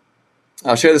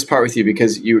I'll share this part with you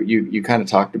because you kind of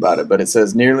talked about it. But it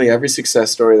says, nearly every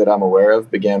success story that I'm aware of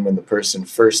began when the person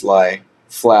first lay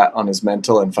flat on his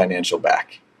mental and financial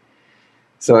back.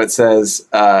 So it says,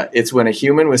 it's when a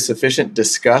human with sufficient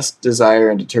disgust, desire,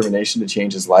 and determination to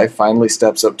change his life finally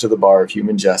steps up to the bar of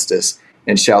human justice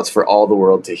and shouts for all the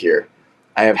world to hear,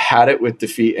 I have had it with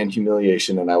defeat and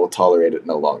humiliation, and I will tolerate it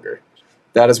no longer.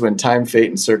 That is when time, fate,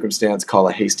 and circumstance call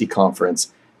a hasty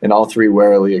conference, And all three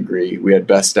warily agree we had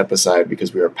best step aside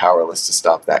because we are powerless to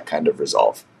stop that kind of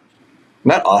resolve. Isn't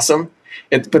that awesome?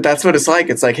 But that's what it's like.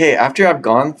 It's like, hey, after I've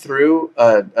gone through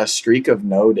a streak of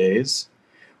no days,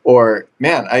 or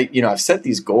man, I've set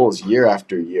these goals year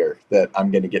after year that I'm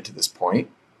going to get to this point.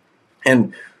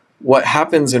 And what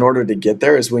happens in order to get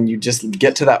there is when you just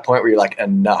get to that point where you're like,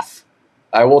 enough,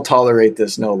 I will tolerate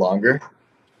this no longer.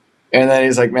 And then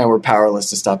he's like, man, we're powerless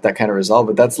to stop that kind of resolve.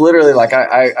 But that's literally like,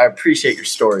 I appreciate your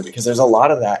story because there's a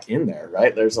lot of that in there,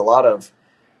 right? There's a lot of,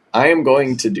 I am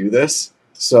going to do this.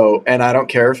 So, and I don't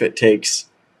care if it takes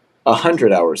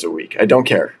 100 hours a week. I don't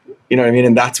care. You know what I mean?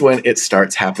 And that's when it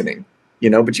starts happening,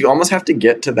 but you almost have to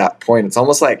get to that point. It's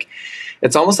almost like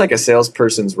a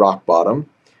salesperson's rock bottom,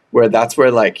 where that's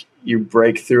where like you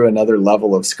break through another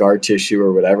level of scar tissue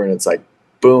or whatever. And it's like,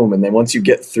 boom. And then once you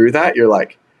get through that, you're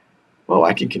like, whoa,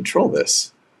 I can control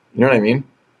this. You know what I mean?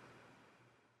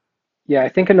 Yeah, I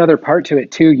think another part to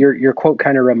it too, your quote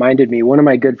kind of reminded me, one of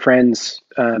my good friends,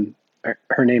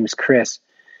 her name is Chris.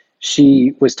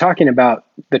 She was talking about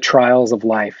the trials of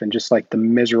life and just like the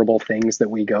miserable things that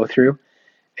we go through.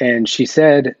 And she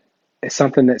said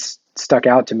something that's stuck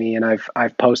out to me, and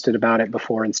I've posted about it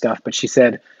before and stuff, but she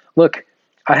said, look,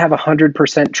 I have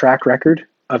 100% track record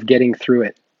of getting through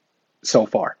it so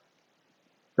far.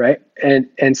 Right.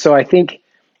 And so I think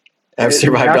I've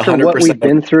survived after 100%. what we've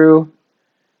been through.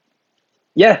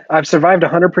 Yeah, I've survived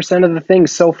 100% of the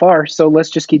things so far. So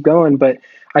let's just keep going. But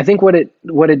I think what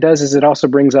it does is it also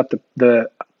brings up the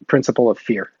principle of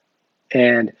fear.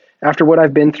 And after what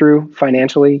I've been through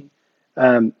financially,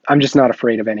 I'm just not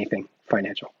afraid of anything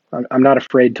financial. I'm not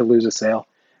afraid to lose a sale.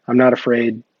 I'm not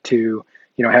afraid to,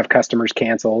 have customers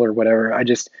cancel or whatever.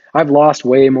 I've lost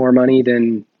way more money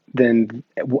than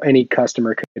any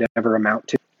customer could ever amount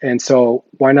to. And so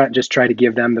why not just try to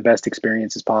give them the best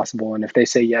experience as possible? And if they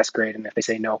say yes, great. And if they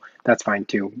say no, that's fine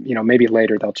too. Maybe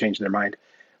later they'll change their mind.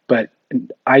 But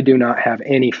I do not have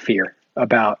any fear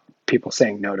about people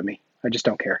saying no to me. I just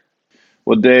don't care.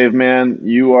 Well, Dave, man,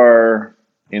 you are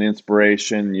an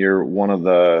inspiration. You're one of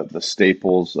the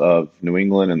staples of New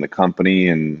England and the company.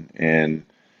 And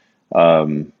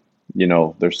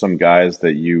there's some guys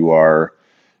that you are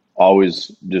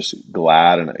always just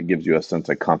glad, and it gives you a sense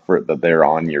of comfort that they're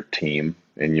on your team,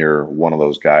 and you're one of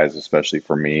those guys, especially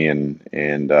for me.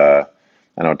 And I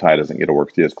know Ty doesn't get to work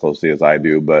with you as closely as I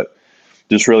do, but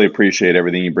just really appreciate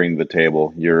everything you bring to the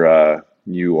table.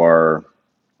 You are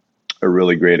a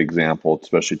really great example,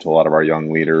 especially to a lot of our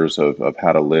young leaders of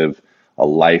how to live a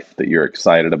life that you're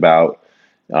excited about,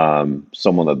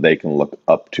 someone that they can look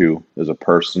up to as a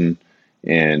person,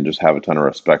 and just have a ton of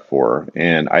respect for.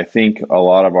 And I think a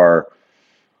lot of our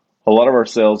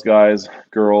sales guys,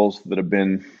 girls that have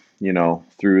been,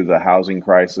 through the housing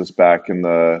crisis back in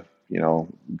the,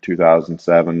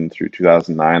 2007 through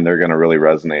 2009, they're going to really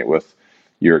resonate with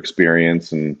your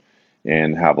experience and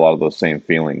have a lot of those same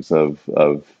feelings of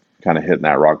kind of hitting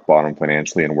that rock bottom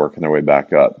financially and working their way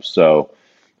back up. So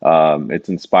it's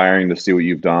inspiring to see what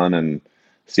you've done and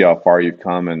see how far you've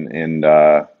come. And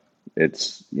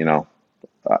it's,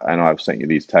 I know I've sent you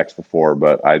these texts before,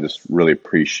 but I just really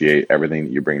appreciate everything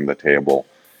that you bring to the table.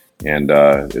 And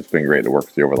it's been great to work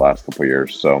with you over the last couple of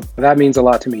years. So that means a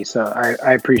lot to me. So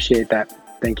I appreciate that.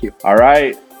 Thank you. All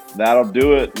right. That'll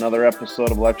do it. Another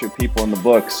episode of Electric People in the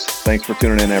books. Thanks for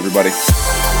tuning in, everybody.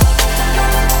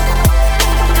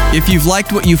 If you've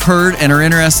liked what you've heard and are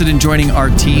interested in joining our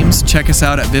teams, check us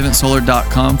out at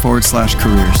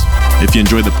vivintsolar.com/careers. If you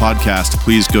enjoyed the podcast,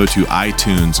 please go to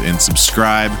iTunes and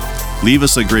subscribe. Leave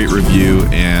us a great review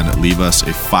and leave us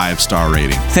a 5-star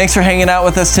rating. Thanks for hanging out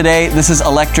with us today. This is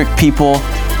Electric People.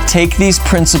 Take these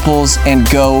principles and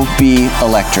go be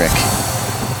electric.